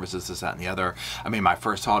 Victim Services, this, that, and the other, I mean, my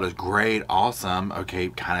first thought is great, awesome, okay,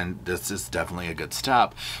 kind of, this is definitely a good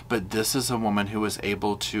step. But this is a woman who was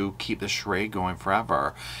able to keep the charade going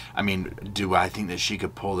forever. I mean, do I think that she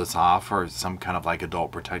could pull this off for some kind of like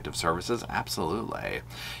Adult Protective Services? Absolutely.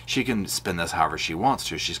 She can spin this however she wants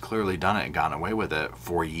to. She's clearly done it and gotten away with it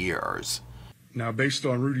for years. Now, based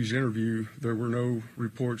on Rudy's interview, there were no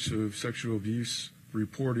reports of sexual abuse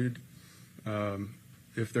reported.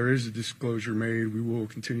 If there is a disclosure made, we will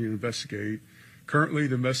continue to investigate. Currently,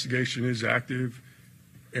 the investigation is active,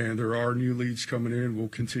 and there are new leads coming in. We'll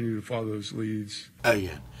continue to follow those leads.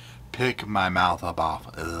 Again, pick my mouth up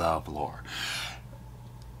off the floor.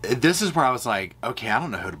 This is where I was like, okay, I don't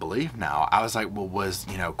know who to believe now. I was like, well, was,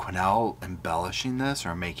 you know, Quinnell embellishing this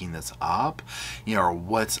or making this up? You know, or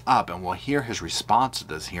what's up? And we'll hear his response to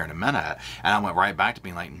this here in a minute. And I went right back to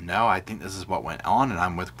being like, no, I think this is what went on, and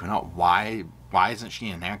I'm with Quinnell. Why isn't she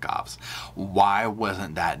in handcuffs? Why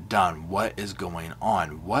wasn't that done? What is going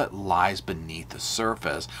on? What lies beneath the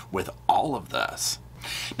surface with all of this?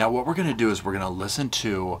 Now what we're going to do is we're going to listen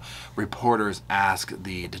to reporters ask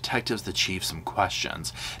the detectives, the chief, some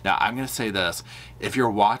questions. Now I'm going to say this, if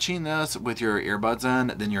you're watching this with your earbuds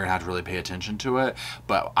in, then you're going to have to really pay attention to it,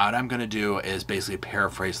 but what I'm going to do is basically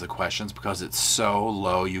paraphrase the questions because it's so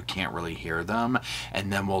low you can't really hear them,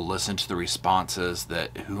 and then we'll listen to the responses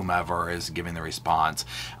that whomever is giving the response,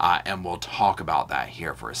 and we'll talk about that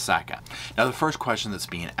here for a second. Now the first question that's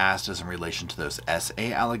being asked is in relation to those SA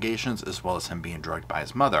allegations as well as him being drugged by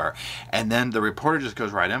his mother, and then the reporter just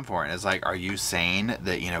goes right in for it and is like, are you saying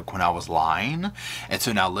that, you know, Quinnell was lying? And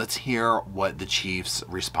so now let's hear what the chief's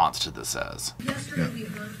response to this is. Yesterday we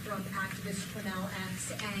heard from activist Quinnell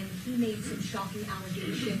X, and he made some shocking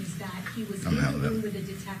allegations that he was in the room with a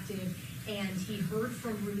detective and he heard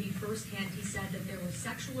from Rudy firsthand. He said that there were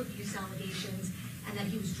sexual abuse allegations and that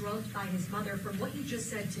he was drugged by his mother. From what you just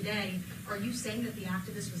said today, are you saying that the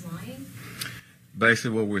activist was lying?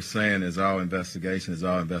 Basically what we're saying is our investigation is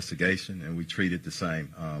our investigation, and we treat it the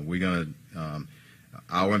same. We're going to,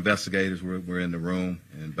 our investigators were in the room,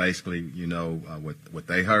 and basically, you know, what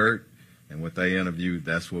they heard and what they interviewed,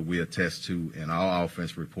 that's what we attest to in our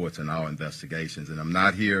offense reports and our investigations. And I'm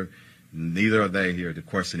not here, neither are they here, to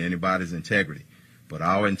question anybody's integrity. But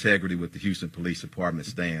our integrity with the Houston Police Department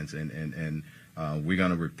stands, and we're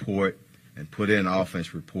going to report and put in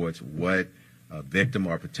offense reports what a victim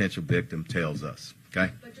or a potential victim tells us. Okay.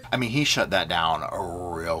 I mean, he shut that down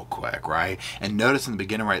real quick, right? And notice in the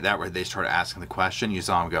beginning right there where they started asking the question, you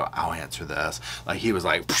saw him go, I'll answer this. Like, he was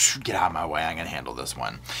like, get out of my way, I'm going to handle this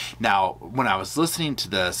one. Now, when I was listening to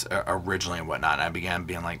this originally and whatnot, I began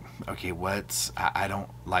being like, okay, I don't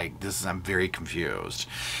like this. I'm very confused.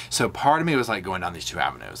 So part of me was like going down these two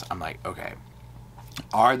avenues. I'm like, okay,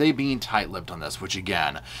 are they being tight-lipped on this? Which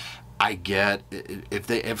again, I get,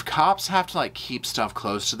 if cops have to like keep stuff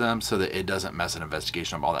close to them so that it doesn't mess an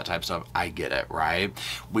investigation up, all that type of stuff, I get it, right?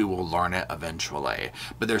 We will learn it eventually.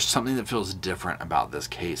 But there's something that feels different about this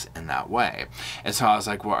case in that way. And so I was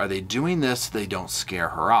like, well, are they doing this so they don't scare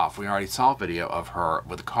her off? We already saw a video of her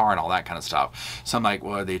with the car and all that kind of stuff. So I'm like,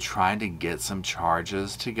 well, are they trying to get some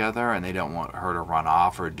charges together and they don't want her to run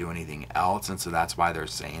off or do anything else? And so that's why they're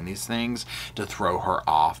saying these things, to throw her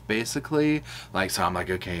off, basically. Like, so I'm like,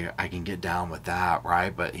 okay, I can get down with that,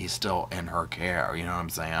 right? But he's still in her care, you know what I'm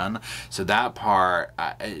saying? So that part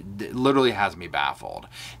it literally has me baffled.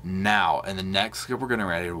 Now, in the next clip we're getting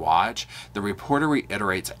ready to watch, the reporter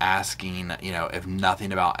reiterates asking, you know, if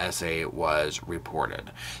nothing about SA was reported.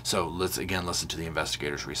 So let's again listen to the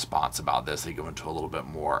investigator's response about this. They go into a little bit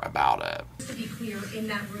more about it. Just to be clear, in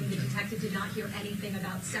that room, the detective did not hear anything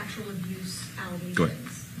about sexual abuse allegations. Go ahead.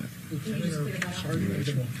 Can you just clear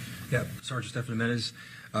that up? Yeah, Sergeant Stephan Jimenez.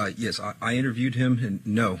 Yes, I interviewed him, and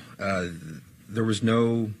no, there was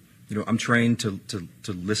no, you know, I'm trained to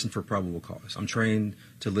listen for probable cause. I'm trained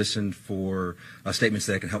to listen for statements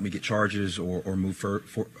that can help me get charges or move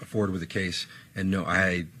forward with the case. And no,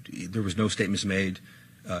 there was no statements made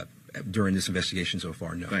during this investigation so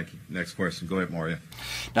far, no. Thank you. Next question. Go ahead, Maria.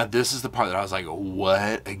 Now, this is the part that I was like,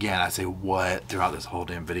 what? Again, I say what throughout this whole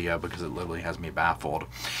damn video because it literally has me baffled.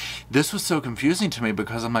 This was so confusing to me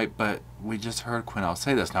because I'm like, but we just heard Quinnell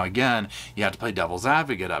say this. Now, again, you have to play devil's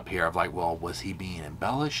advocate up here of like, well, was he being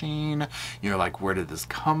embellishing? You're like, where did this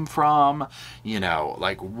come from? You know,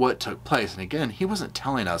 like what took place? And again, he wasn't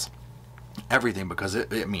telling us everything because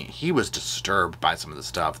I mean, he was disturbed by some of the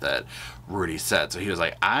stuff that Rudy said. So he was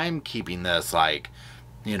like, I'm keeping this like,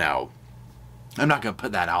 you know, I'm not going to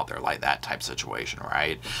put that out there like that type situation,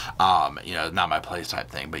 right? You know, not my place type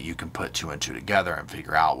thing, but you can put two and two together and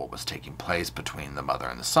figure out what was taking place between the mother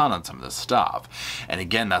and the son on some of this stuff. And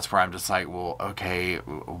again, that's where I'm just like, well, okay,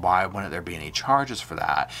 why wouldn't there be any charges for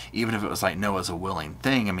that? Even if it was like, no, it's a willing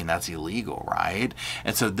thing, I mean, that's illegal, right?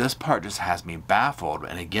 And so this part just has me baffled.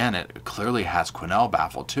 And again, it clearly has Quinnell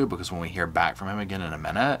baffled too, because when we hear back from him again in a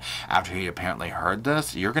minute, after he apparently heard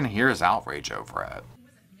this, you're going to hear his outrage over it.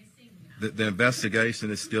 The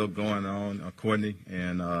investigation is still going on, Courtney,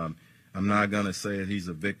 and I'm not going to say that he's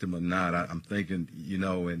a victim or not. I'm thinking, you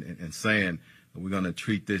know, and saying we're going to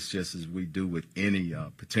treat this just as we do with any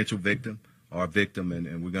potential victim or victim,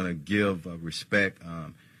 and we're going to give respect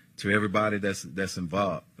to everybody that's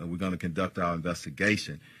involved. We're going to conduct our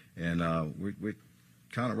investigation, and we're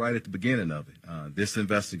kind of right at the beginning of it. This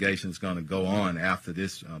investigation is going to go on after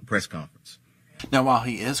this press conference. Now, while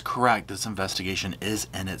he is correct, this investigation is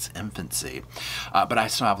in its infancy, but I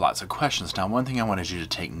still have lots of questions. Now, one thing I wanted you to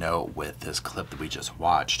take note with this clip that we just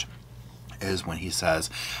watched is when he says,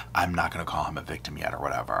 I'm not going to call him a victim yet or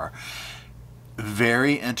whatever.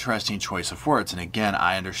 Very interesting choice of words. And again,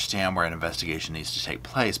 I understand where an investigation needs to take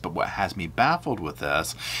place, but what has me baffled with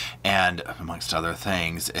this, and amongst other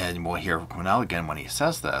things, and we'll hear from Quinnell again when he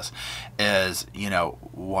says this, is, you know,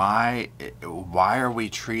 why are we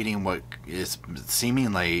treating what is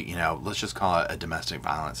seemingly, you know, let's just call it a domestic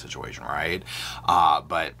violence situation, right?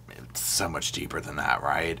 But it's so much deeper than that,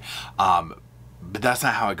 right? But that's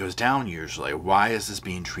not how it goes down usually. Why is this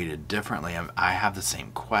being treated differently? I have the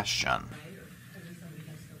same question.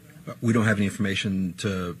 We don't have any information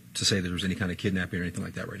to say that there was any kind of kidnapping or anything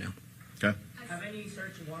like that right now. Okay. Have any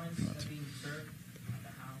search warrants been served at the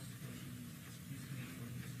house?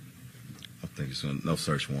 I think it's no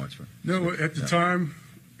search warrants. No, at the time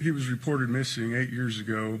he was reported missing 8 years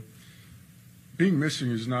ago, being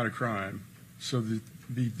missing is not a crime. So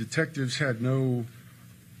the detectives had no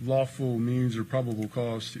lawful means or probable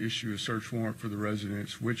cause to issue a search warrant for the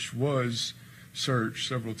residence, which was searched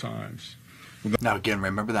several times. Now, again,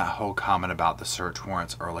 remember that whole comment about the search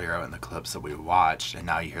warrants earlier in the clips that we watched, and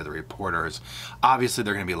now you hear the reporters. Obviously,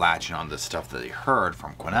 they're going to be latching on this stuff that they heard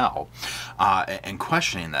from Quinnell and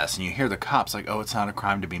questioning this. And you hear the cops like, oh, it's not a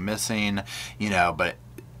crime to be missing, you know, but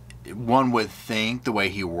one would think the way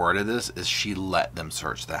he worded this is she let them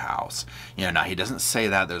search the house. You know, now he doesn't say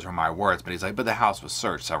that, those are my words, but he's like, but the house was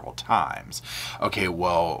searched several times. Okay,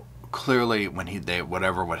 well, clearly when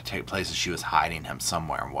whatever would take place is she was hiding him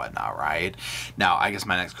somewhere and whatnot, right? Now, I guess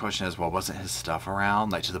my next question is, well, wasn't his stuff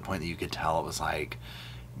around, like to the point that you could tell it was like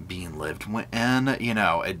being lived in? You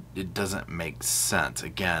know, it doesn't make sense.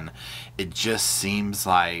 Again, it just seems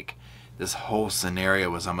like this whole scenario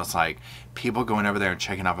was almost like people going over there and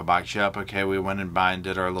checking off a box. Yep, okay, we went and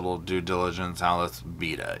did our little due diligence, now let's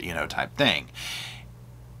beat it, you know, type thing.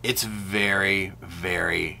 It's very,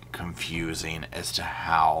 very confusing as to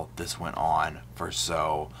how this went on for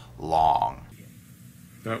so long.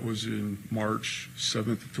 That was in March 7th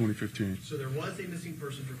of 2015. So there was a missing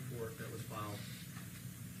persons report that was filed.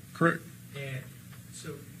 Correct. And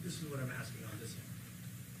so this is what I'm asking on this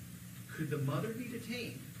end. Could the mother be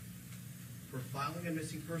detained for filing a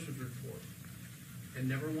missing persons report and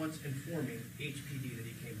never once informing HPD that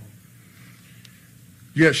he came home?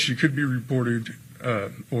 Yes, she could be reported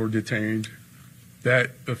or detained.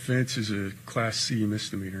 That offense is a Class C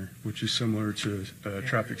misdemeanor, which is similar to a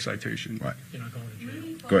traffic citation. Right. You're not going to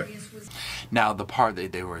jail. Go ahead. Now, the part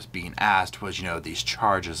that they were being asked was, you know, these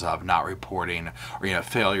charges of not reporting or, you know,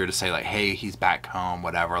 failure to say, like, hey, he's back home,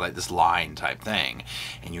 whatever, like this lying type thing.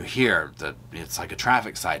 And you hear that it's like a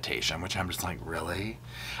traffic citation, which I'm just like, really?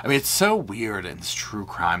 I mean, it's so weird in this true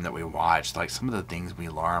crime that we watch, like some of the things we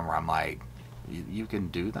learn where I'm like, you can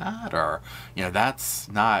do that? Or, you know, that's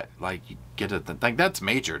not like you get it, like that's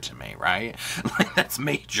major to me, right? Like that's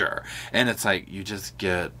major. And it's like you just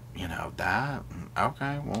get, you know, that.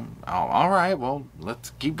 Okay, well, all right, well,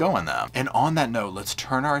 let's keep going then. And on that note, let's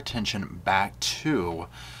turn our attention back to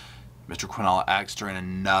Mr. Quinnell X during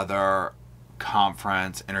another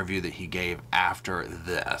conference interview that he gave after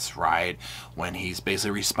this, right? When he's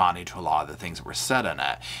basically responding to a lot of the things that were said in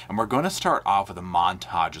it. And we're going to start off with a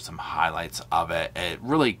montage of some highlights of it. It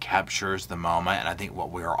really captures the moment, and I think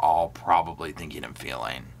what we're all probably thinking and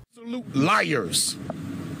feeling. Absolute liars.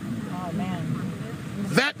 Oh, man.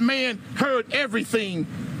 That man heard everything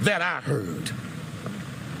that I heard.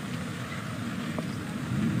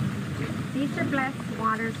 These are blessed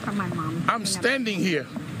waters from my mom. I'm standing here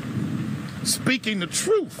speaking the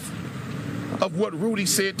truth of what Rudy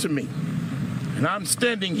said to me. And I'm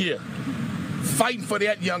standing here fighting for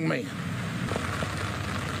that young man.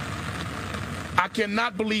 I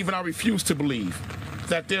cannot believe, and I refuse to believe,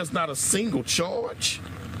 that there's not a single charge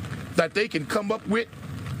that they can come up with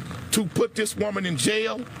to put this woman in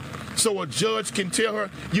jail so a judge can tell her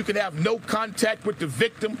you can have no contact with the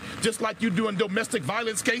victim, just like you do in domestic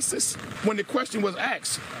violence cases. When the question was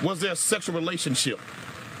asked, was there a sexual relationship?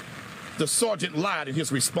 The sergeant lied in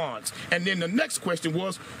his response. And then the next question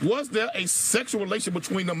was there a sexual relation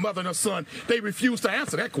between the mother and her son? They refused to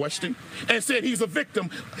answer that question and said he's a victim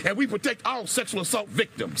and we protect all sexual assault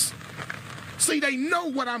victims. See, they know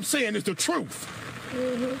what I'm saying is the truth.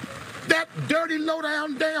 Mm-hmm. That dirty,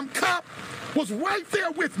 low-down damn cop was right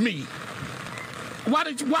there with me. Why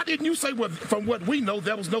didn't you say, well, from what we know,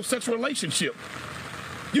 there was no sexual relationship?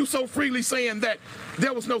 You so freely saying that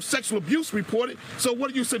there was no sexual abuse reported. So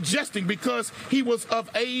what are you suggesting? Because he was of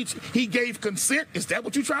age, he gave consent? Is that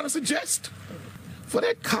what you're trying to suggest? For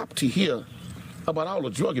that cop to hear about all the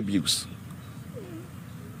drug abuse,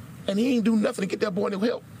 and he ain't do nothing to get that boy no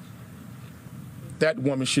help, that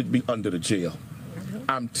woman should be under the jail.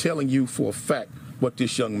 I'm telling you for a fact what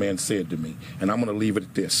this young man said to me, and I'm going to leave it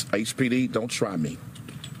at this. HPD, don't try me.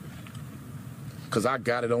 because I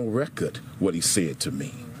got it on record what he said to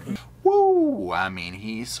me. Woo! I mean,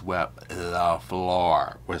 he swept the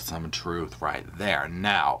floor with some truth right there.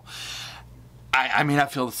 Now, I mean, I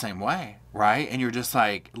feel the same way, right? And you're just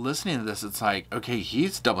like, listening to this, it's like, okay,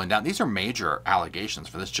 he's doubling down. These are major allegations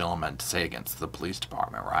for this gentleman to say against the police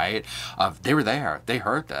department, right? They were there. They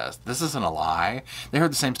heard this. This isn't a lie. They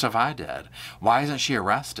heard the same stuff I did. Why isn't she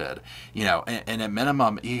arrested? You know, and at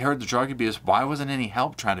minimum, he heard the drug abuse. Why wasn't any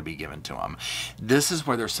help trying to be given to him? This is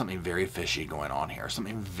where there's something very fishy going on here.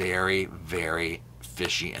 Something very, very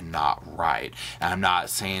fishy and not right. And I'm not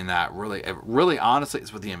saying that really honestly,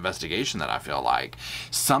 it's with the investigation that I feel like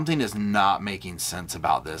something is not making sense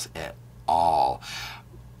about this at all.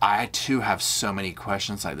 I too have so many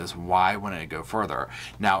questions like this. Why wouldn't it go further?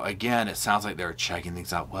 Now again, it sounds like they're checking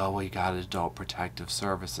things out. Well, we got adult protective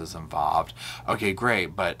services involved. Okay,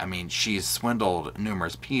 great, but I mean, she's swindled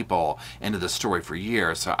numerous people into the story for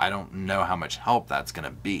years, so I don't know how much help that's going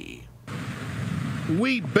to be.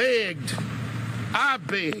 I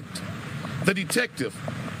begged the detective,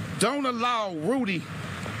 don't allow Rudy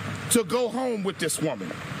to go home with this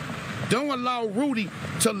woman. Don't allow Rudy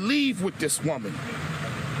to leave with this woman.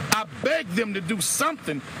 I begged them to do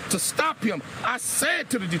something to stop him. I said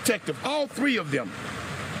to the detective, all three of them,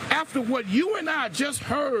 after what you and I just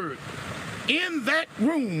heard in that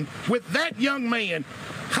room with that young man,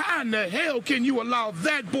 how in the hell can you allow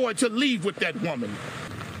that boy to leave with that woman?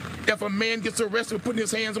 If a man gets arrested for putting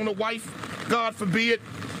his hands on a wife, God forbid,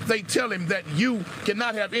 they tell him that you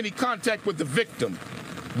cannot have any contact with the victim.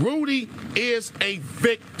 Rudy is a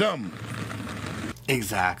victim.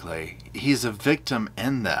 Exactly. He's a victim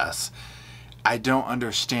in this. I don't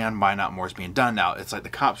understand why not more is being done. Now, it's like the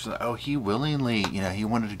cops are like, oh, he willingly, you know, he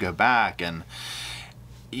wanted to go back. And,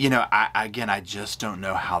 you know, I just don't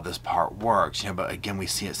know how this part works. You know, but again, we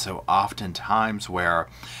see it so oftentimes where,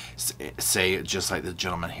 say, just like the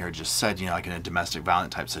gentleman here just said, you know, like in a domestic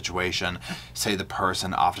violence type situation, say the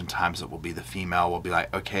person, oftentimes it will be the female, will be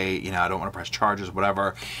like, okay, you know, I don't want to press charges,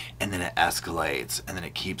 whatever, and then it escalates, and then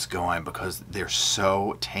it keeps going because they're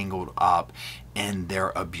so tangled up in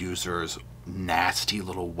their abuser's nasty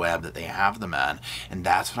little web that they have them in. And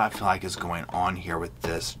that's what I feel like is going on here with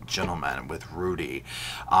this gentleman, with Rudy.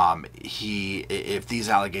 If these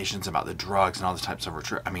allegations about the drugs and all this types of are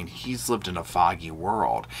true, I mean, he's lived in a foggy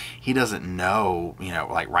world. He doesn't know, you know,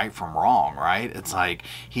 like right from wrong, right? It's like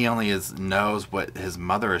he only knows what his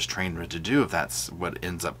mother has trained him to do, if that's what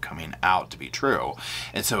ends up coming out to be true.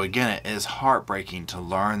 And so again, it is heartbreaking to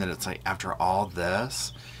learn that it's like after all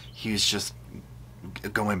this, he's just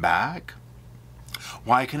going back.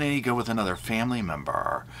 Why couldn't he go with another family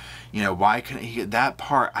member? You know, why couldn't he? That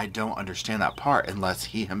part, I don't understand that part unless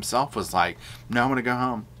he himself was like, no, I'm going to go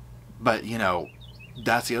home. But, you know,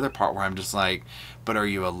 that's the other part where I'm just like, but are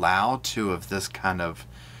you allowed to, if this kind of,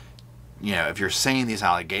 you know, if you're saying these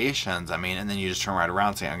allegations, I mean, and then you just turn right around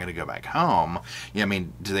and say, I'm going to go back home. Yeah, I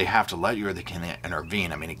mean, do they have to let you or they can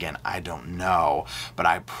intervene? I mean, again, I don't know, but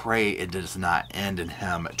I pray it does not end in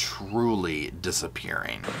him truly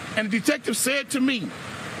disappearing. And the detective said to me,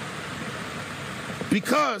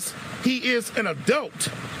 because he is an adult,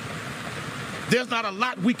 there's not a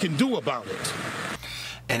lot we can do about it.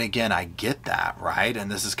 And again, I get that, right? And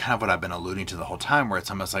this is kind of what I've been alluding to the whole time, where it's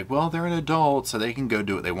almost like, well, they're an adult, so they can go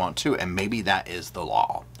do what they want to. And maybe that is the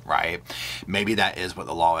law, right? Maybe that is what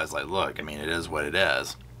the law is. Like, look, I mean, it is what it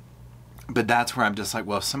is. But that's where I'm just like,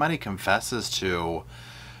 well, if somebody confesses to,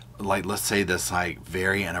 like, let's say this, like,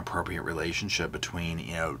 very inappropriate relationship between,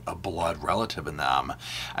 you know, a blood relative and them,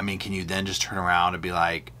 I mean, can you then just turn around and be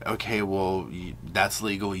like, okay, well, that's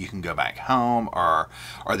legal, you can go back home? Or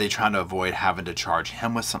are they trying to avoid having to charge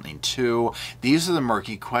him with something too? These are the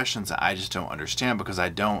murky questions that I just don't understand, because I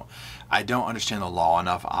don't understand the law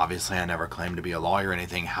enough. Obviously, I never claimed to be a lawyer or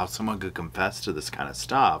anything. How someone could confess to this kind of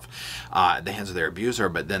stuff at the hands of their abuser,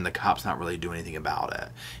 but then the cops not really do anything about it.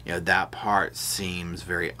 You know, that part seems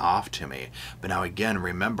very off to me. But now again,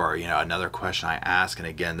 remember, you know, another question I ask, and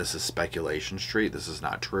again, this is speculation street. This is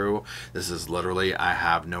not true. This is literally, I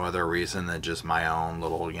have no other reason than just my own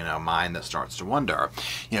little, you know, mind that starts to wonder.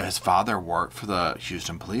 You know, his father worked for the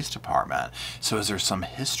Houston Police Department. So is there some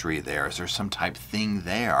history there? Is there some type thing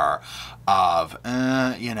there of,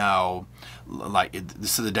 you know, like,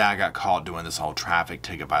 so the dad got caught doing this whole traffic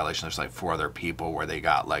ticket violation. There's like 4 other people where they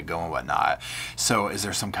got let go and whatnot. So is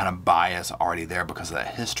there some kind of bias already there because of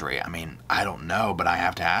that history? I mean, I don't know, but I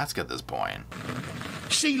have to ask at this point.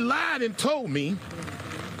 She lied and told me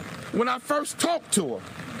when I first talked to her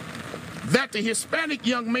that the Hispanic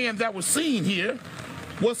young man that was seen here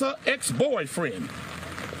was her ex-boyfriend.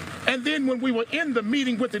 And then when we were in the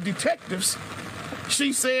meeting with the detectives,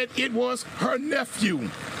 She said it was her nephew.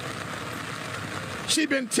 She'd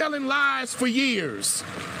been telling lies for years.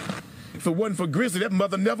 If it wasn't for Grizzly, that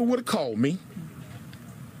mother never would have called me.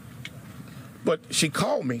 But she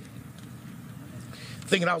called me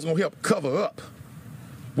thinking I was going to help cover up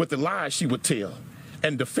with the lies she would tell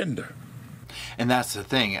and defend her. And that's the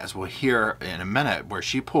thing, as we'll hear in a minute, where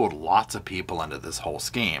she pulled lots of people into this whole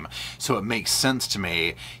scheme. So it makes sense to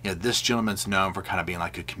me, you know, this gentleman's known for kind of being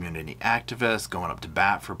like a community activist, going up to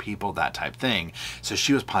bat for people, that type thing. So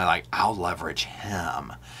she was probably like, I'll leverage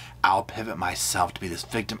him. I'll pivot myself to be this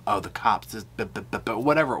victim. Oh, the cops, this, but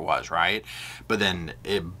whatever it was, right? But then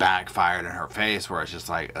it backfired in her face where it's just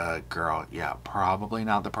like, girl, yeah, probably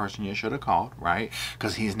not the person you should have called, right?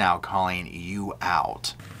 Because he's now calling you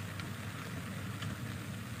out.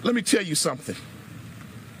 Let me tell you something.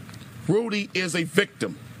 Rudy is a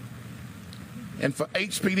victim. And for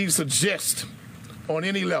HPD to suggest on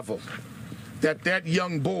any level that that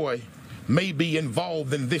young boy may be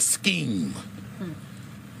involved in this scheme,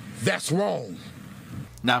 that's wrong.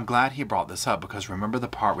 Now, I'm glad he brought this up, because remember the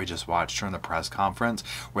part we just watched during the press conference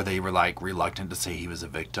where they were like reluctant to say he was a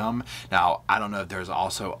victim? Now, I don't know if there's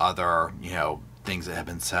also other, you know, things that have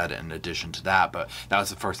been said in addition to that, but that was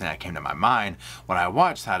the first thing that came to my mind when I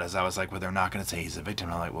watched that, is I was like, well, they're not going to say he's a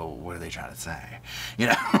victim. I'm like, well, what are they trying to say? You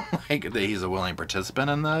know, like that he's a willing participant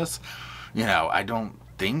in this? You know, I don't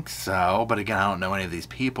think so, but again, I don't know any of these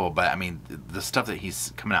people, but I mean, the stuff that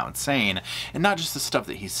he's coming out and saying, and not just the stuff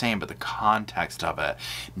that he's saying, but the context of it,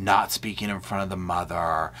 not speaking in front of the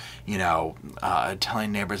mother, you know,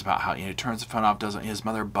 telling neighbors about how, you know, he turns the phone off, his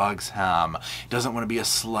mother bugs him, doesn't want to be a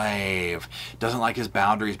slave, doesn't like his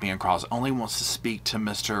boundaries being crossed, only wants to speak to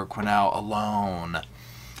Mr. Quinnell alone,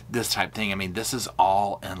 this type thing. I mean, this is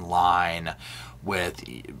all in line with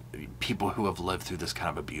people who have lived through this kind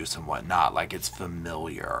of abuse and whatnot. Like, it's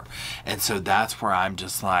familiar. And so that's where I'm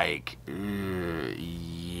just like,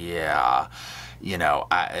 yeah, you know,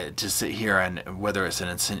 to sit here and whether it's an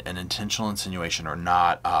intentional insinuation or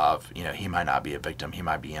not of, you know, he might not be a victim, he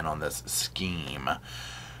might be in on this scheme.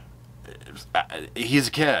 He's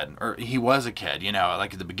a kid, or he was a kid, you know,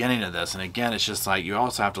 like at the beginning of this. And again, it's just like, you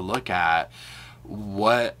also have to look at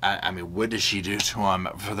what did she do to him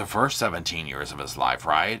for the first 17 years of his life,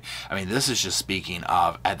 right? I mean, this is just speaking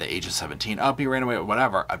of at the age of 17, oh, he ran away,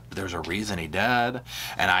 whatever. There's a reason he did,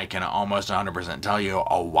 and I can almost 100% tell you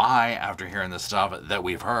a why after hearing the stuff that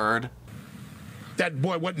we've heard. That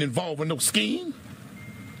boy wasn't involved in no scheme.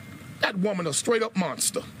 That woman a straight up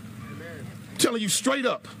monster. I'm telling you straight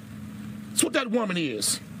up. That's what that woman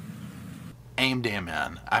is. Aimed him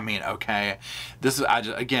in. I mean, okay, this is,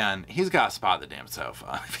 again, he's got to spot the damn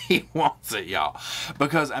sofa if he wants it, y'all.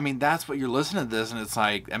 Because, I mean, that's what you're listening to this, and it's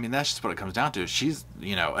like, I mean, that's just what it comes down to. She's,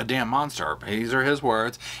 you know, a damn monster. These are his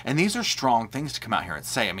words, and these are strong things to come out here and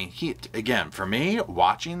say. I mean, again, for me,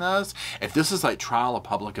 watching this, if this is like trial of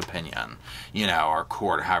public opinion, you know, or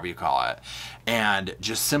court, or however you call it, and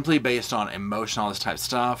just simply based on emotion, all this type of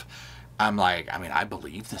stuff, I'm like, I mean, I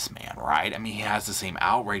believe this man, right? I mean, he has the same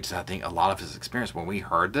outrage as I think a lot of his experience. When we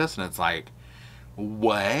heard this, and it's like,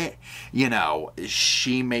 what? You know,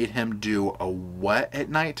 she made him do a what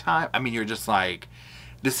at nighttime? I mean, you're just like,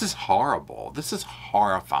 this is horrible. This is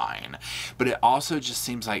horrifying. But it also just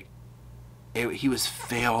seems like he was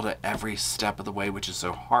failed at every step of the way, which is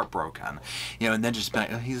so heartbroken. You know, and then just be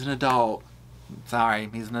like, oh, he's an adult. Sorry,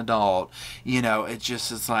 he's an adult. You know, it just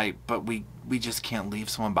is like, but we just can't leave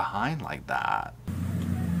someone behind like that.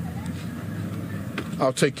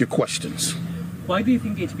 I'll take your questions. Why do you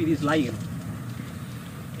think HPD is lying?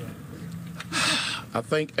 I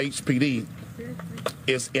think HPD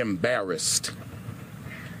is embarrassed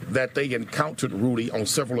that they encountered Rudy on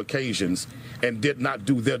several occasions and did not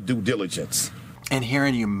do their due diligence. And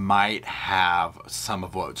herein you might have some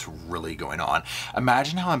of what's really going on.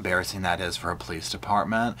 Imagine how embarrassing that is for a police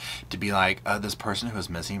department to be like, this person who was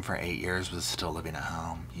missing for 8 years was still living at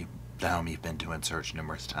home. The home you've been to and searched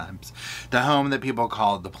numerous times. The home that people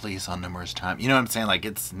called the police on numerous times. You know what I'm saying? Like,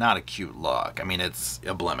 it's not a cute look. I mean, it's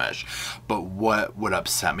a blemish. But what would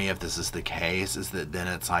upset me if this is the case is that then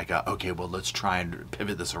it's like, okay, well, let's try and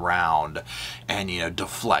pivot this around and, you know,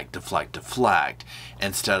 deflect,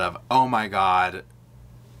 instead of, oh my God,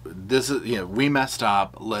 this is, you know, we messed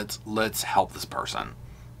up. Let's help this person.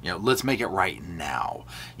 You know, let's make it right now.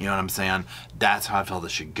 You know what I'm saying? That's how I feel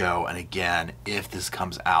this should go. And again, if this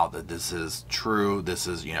comes out that this is true, this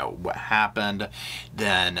is, you know, what happened,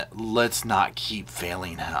 then let's not keep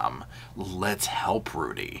failing him. Let's help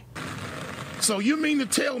Rudy. So you mean to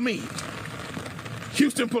tell me,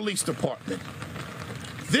 Houston Police Department,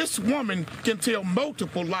 this woman can tell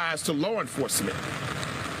multiple lies to law enforcement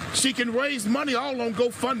She can raise money all on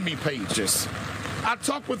GoFundMe pages. I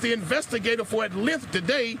talked with the investigator for at length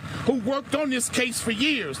today who worked on this case for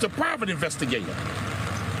years, the private investigator.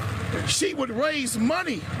 She would raise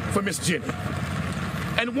money for Miss Jenny.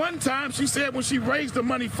 And one time she said when she raised the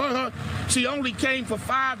money for her, she only came for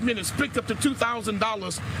 5 minutes, picked up the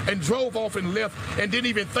 $2,000 and drove off and left and didn't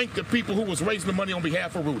even thank the people who was raising the money on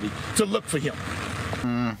behalf of Rudy to look for him.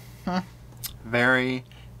 Very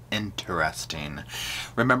interesting.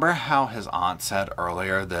 Remember how his aunt said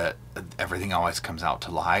earlier that everything always comes out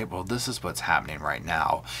to light? Well, this is what's happening right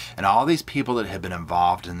now. And all these people that have been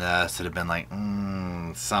involved in this that have been like,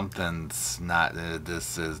 something's not,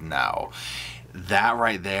 this is no. That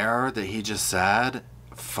right there that he just said,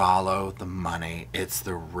 follow the money. It's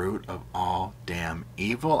the root of all damn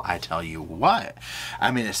evil. I tell you what.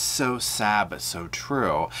 I mean, it's so sad, but so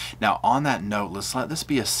true. Now, on that note, let's let this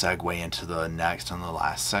be a segue into the next and the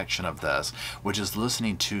last section of this, which is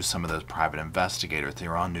listening to some of those private investigators.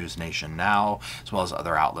 They're on News Nation now, as well as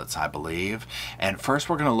other outlets, I believe. And first,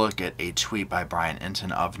 we're going to look at a tweet by Brian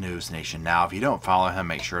Enton of News Nation Now. If you don't follow him,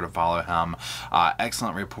 make sure to follow him.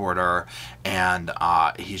 Excellent reporter, and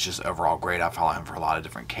he's just overall great. I follow him for a lot of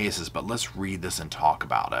different cases, but let's read this and talk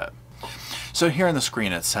about it. So here on the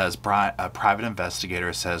screen it says, a private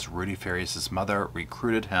investigator says Rudy Farias' mother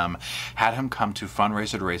recruited him, had him come to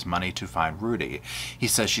fundraiser to raise money to find Rudy. He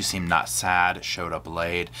says she seemed not sad, showed up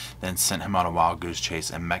late, then sent him on a wild goose chase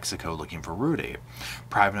in Mexico looking for Rudy.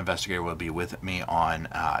 Private investigator will be with me on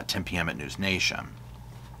 10 p.m. at News Nation.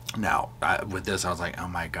 Now, with this, I was like, oh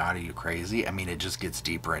my God, are you crazy? I mean, it just gets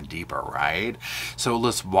deeper and deeper, right? So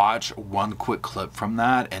let's watch one quick clip from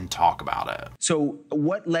that and talk about it. So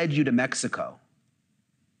what led you to Mexico?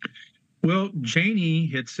 Well, Janie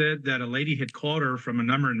had said that a lady had called her from a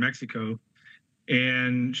number in Mexico,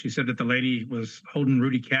 and she said that the lady was holding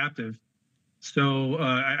Rudy captive. So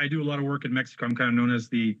I do a lot of work in Mexico. I'm kind of known as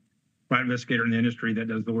the private investigator in the industry that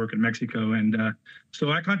does the work in Mexico. And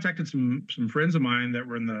so I contacted some friends of mine that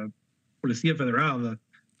were in the Policía Federal, the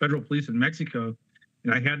federal police in Mexico,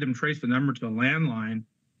 and I had them trace the number to a landline,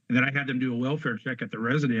 and then I had them do a welfare check at the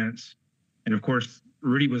residence. And of course,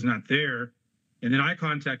 Rudy was not there. And then I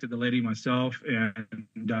contacted the lady myself,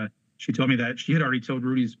 and she told me that she had already told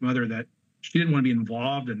Rudy's mother that she didn't want to be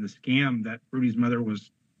involved in the scam that Rudy's mother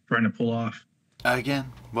was trying to pull off.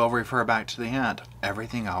 Again, we'll refer back to the end.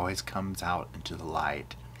 Everything always comes out into the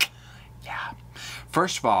light. Yeah.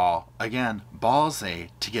 First of all, again, ballsy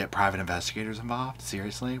to get private investigators involved.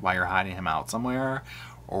 Seriously? While you're hiding him out somewhere?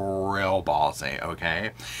 Real ballsy,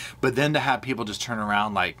 okay? But then to have people just turn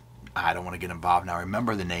around like, I don't want to get involved. Now,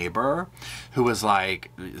 remember the neighbor who was like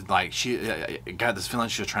she got this feeling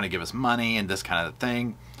she was trying to give us money and this kind of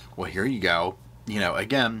thing. Well, here you go. You know,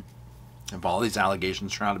 again, if all these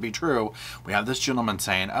allegations turn out to be true, we have this gentleman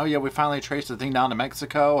saying, oh yeah, we finally traced the thing down to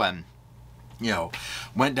Mexico and, you know,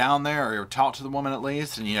 went down there or talked to the woman at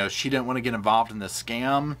least, and, you know, she didn't want to get involved in this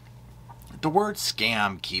scam. The word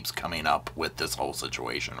scam keeps coming up with this whole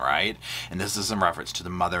situation, right? And this is in reference to the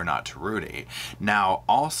mother, not to Rudy. Now,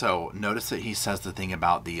 also, notice that he says the thing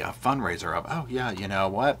about the fundraiser of, oh yeah, you know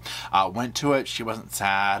what? Went to it, she wasn't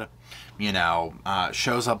sad. You know,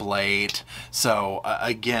 shows up late. So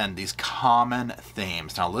again, these common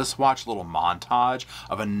themes. Now let's watch a little montage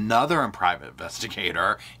of another private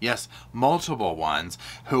investigator. Yes, multiple ones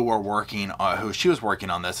who were working, who she was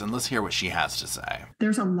working on this, and let's hear what she has to say.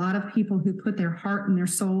 There's a lot of people who put their heart and their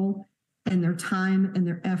soul and their time and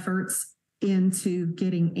their efforts into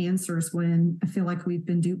getting answers when I feel like we've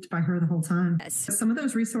been duped by her the whole time. Some of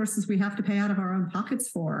those resources we have to pay out of our own pockets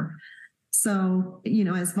for. So, you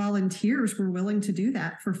know, as volunteers, we're willing to do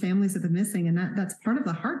that for families of the missing. And that's part of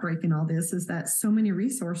the heartbreak in all this, is that so many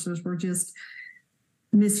resources were just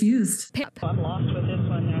misused. I'm lost with this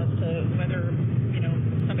one as to whether, you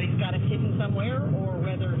know, somebody's got it hidden somewhere, or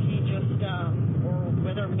whether he just, or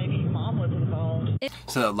whether maybe mom was involved.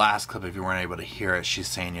 So that last clip, if you weren't able to hear it, she's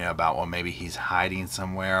saying, you know, about, well, maybe he's hiding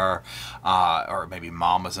somewhere, or maybe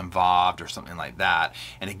mom was involved or something like that.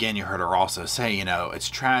 And again, you heard her also say, you know, it's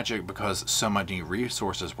tragic because so many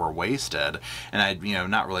resources were wasted. And you know,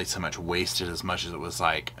 not really so much wasted as much as it was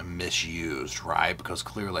like misused, right? Because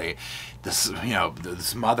clearly this, you know,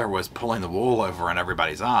 this mother was pulling the wool over on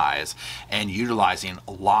everybody's eyes and utilizing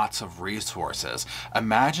lots of resources.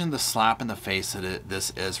 Imagine the slap in the face that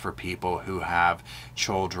this is for people who have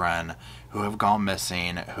children who have gone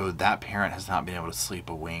missing, who that parent has not been able to sleep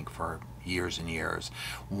a wink for years and years,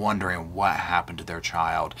 wondering what happened to their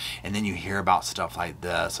child. And then you hear about stuff like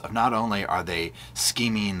this of not only are they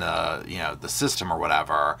scheming the system or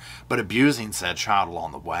whatever, but abusing said child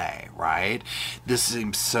along the way, right? This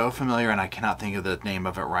seems so familiar, and I cannot think of the name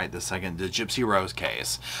of it right this second. The Gypsy Rose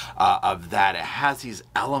case of that. It has these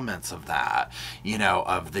elements of that,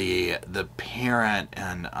 of the parent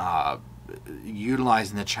and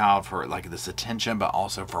utilizing the child for like this attention, but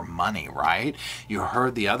also for money, right? You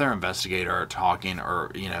heard the other investigator talking,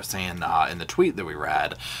 or saying in the tweet that we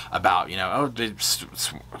read about, oh, they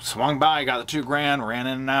swung by, got the $2,000, ran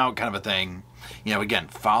in and out, kind of a thing. Again,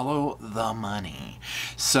 follow the money.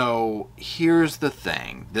 So here's the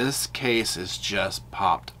thing. This case is just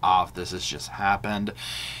popped off. This has just happened.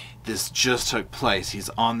 This just took place. He's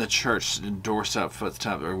on the church doorstep,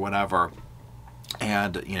 footstep, or whatever.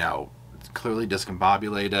 And, clearly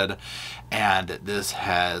discombobulated, and this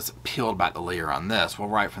has peeled back the layer on this. Well,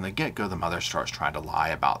 right from the get-go, the mother starts trying to lie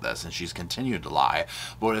about this, and she's continued to lie.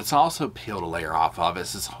 But what it's also peeled a layer off of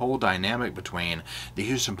is this whole dynamic between the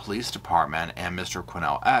Houston Police Department and Mr.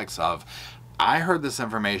 Quinnell X of, I heard this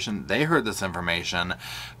information, they heard this information,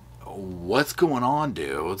 what's going on,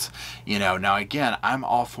 dudes? Now again, I'm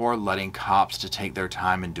all for letting cops to take their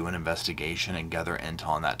time and do an investigation and gather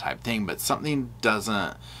intel and that type thing, but something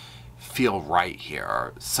doesn't feel right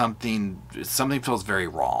here. Something feels very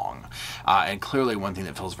wrong. And clearly one thing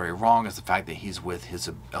that feels very wrong is the fact that he's with his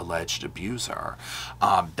alleged abuser.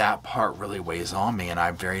 That part really weighs on me, and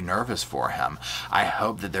I'm very nervous for him. I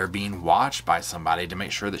hope that they're being watched by somebody to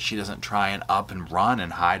make sure that she doesn't try and up and run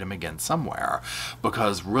and hide him again somewhere.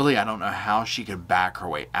 Because really, I don't know how she could back her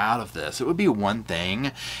way out of this. It would be one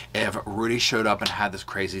thing if Rudy showed up and had this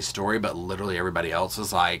crazy story, but literally everybody else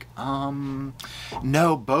was like,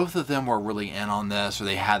 no, both of them were really in on this, or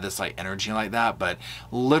they had this like energy like that, but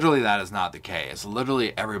literally that is not the case.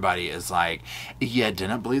 Literally everybody is like, yeah,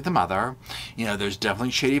 didn't believe the mother. There's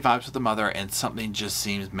definitely shady vibes with the mother, and something just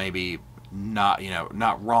seems maybe not,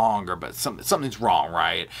 not wrong, but something's wrong,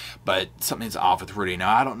 right? But something's off with Rudy.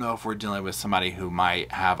 Now, I don't know if we're dealing with somebody who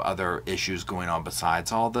might have other issues going on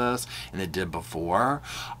besides all this, and it did before.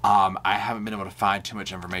 I haven't been able to find too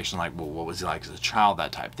much information like, well, what was he like as a child,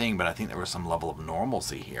 that type thing, but I think there was some level of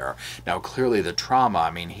normalcy here. Now, clearly the trauma,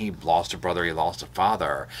 I mean, he lost a brother, he lost a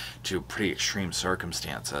father to pretty extreme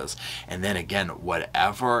circumstances. And then again,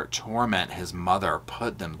 whatever torment his mother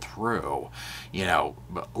put them through,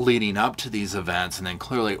 leading up to these events, and then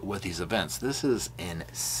clearly with these events, this is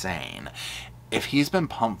insane. If he's been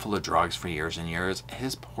pumped full of drugs for years and years,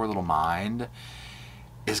 his poor little mind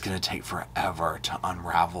is going to take forever to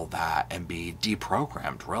unravel that and be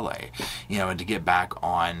deprogrammed, really, and to get back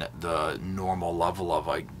on the normal level of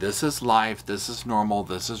like, this is life, this is normal,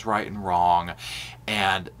 this is right and wrong,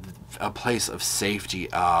 and a place of safety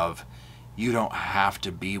of, you don't have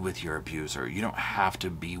to be with your abuser. You don't have to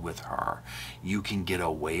be with her. You can get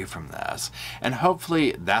away from this. And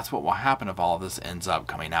hopefully that's what will happen if all of this ends up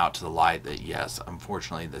coming out to the light that, yes,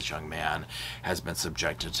 unfortunately, this young man has been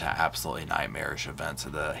subjected to absolutely nightmarish events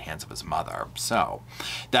at the hands of his mother. So,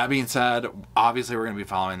 that being said, obviously we're going to be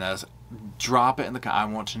following this. Drop it in the I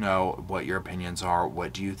want to know what your opinions are.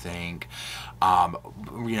 What do you think?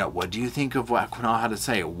 What do you think of what Quinnell had to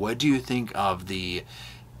say? What do you think of the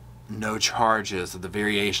no charges, of the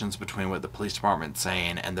variations between what the police department's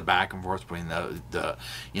saying and the back and forth between the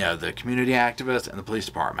community activists and the police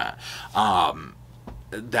department?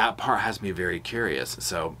 That part has me very curious.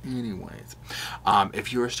 So anyways,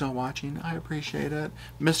 if you are still watching, I appreciate it.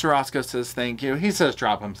 Mr. Roscoe says thank you. He says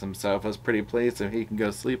drop him some sofas, pretty please, so he can go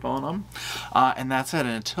sleep on them. And that's it.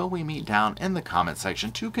 And until we meet down in the comment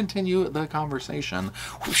section to continue the conversation,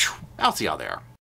 I'll see y'all there.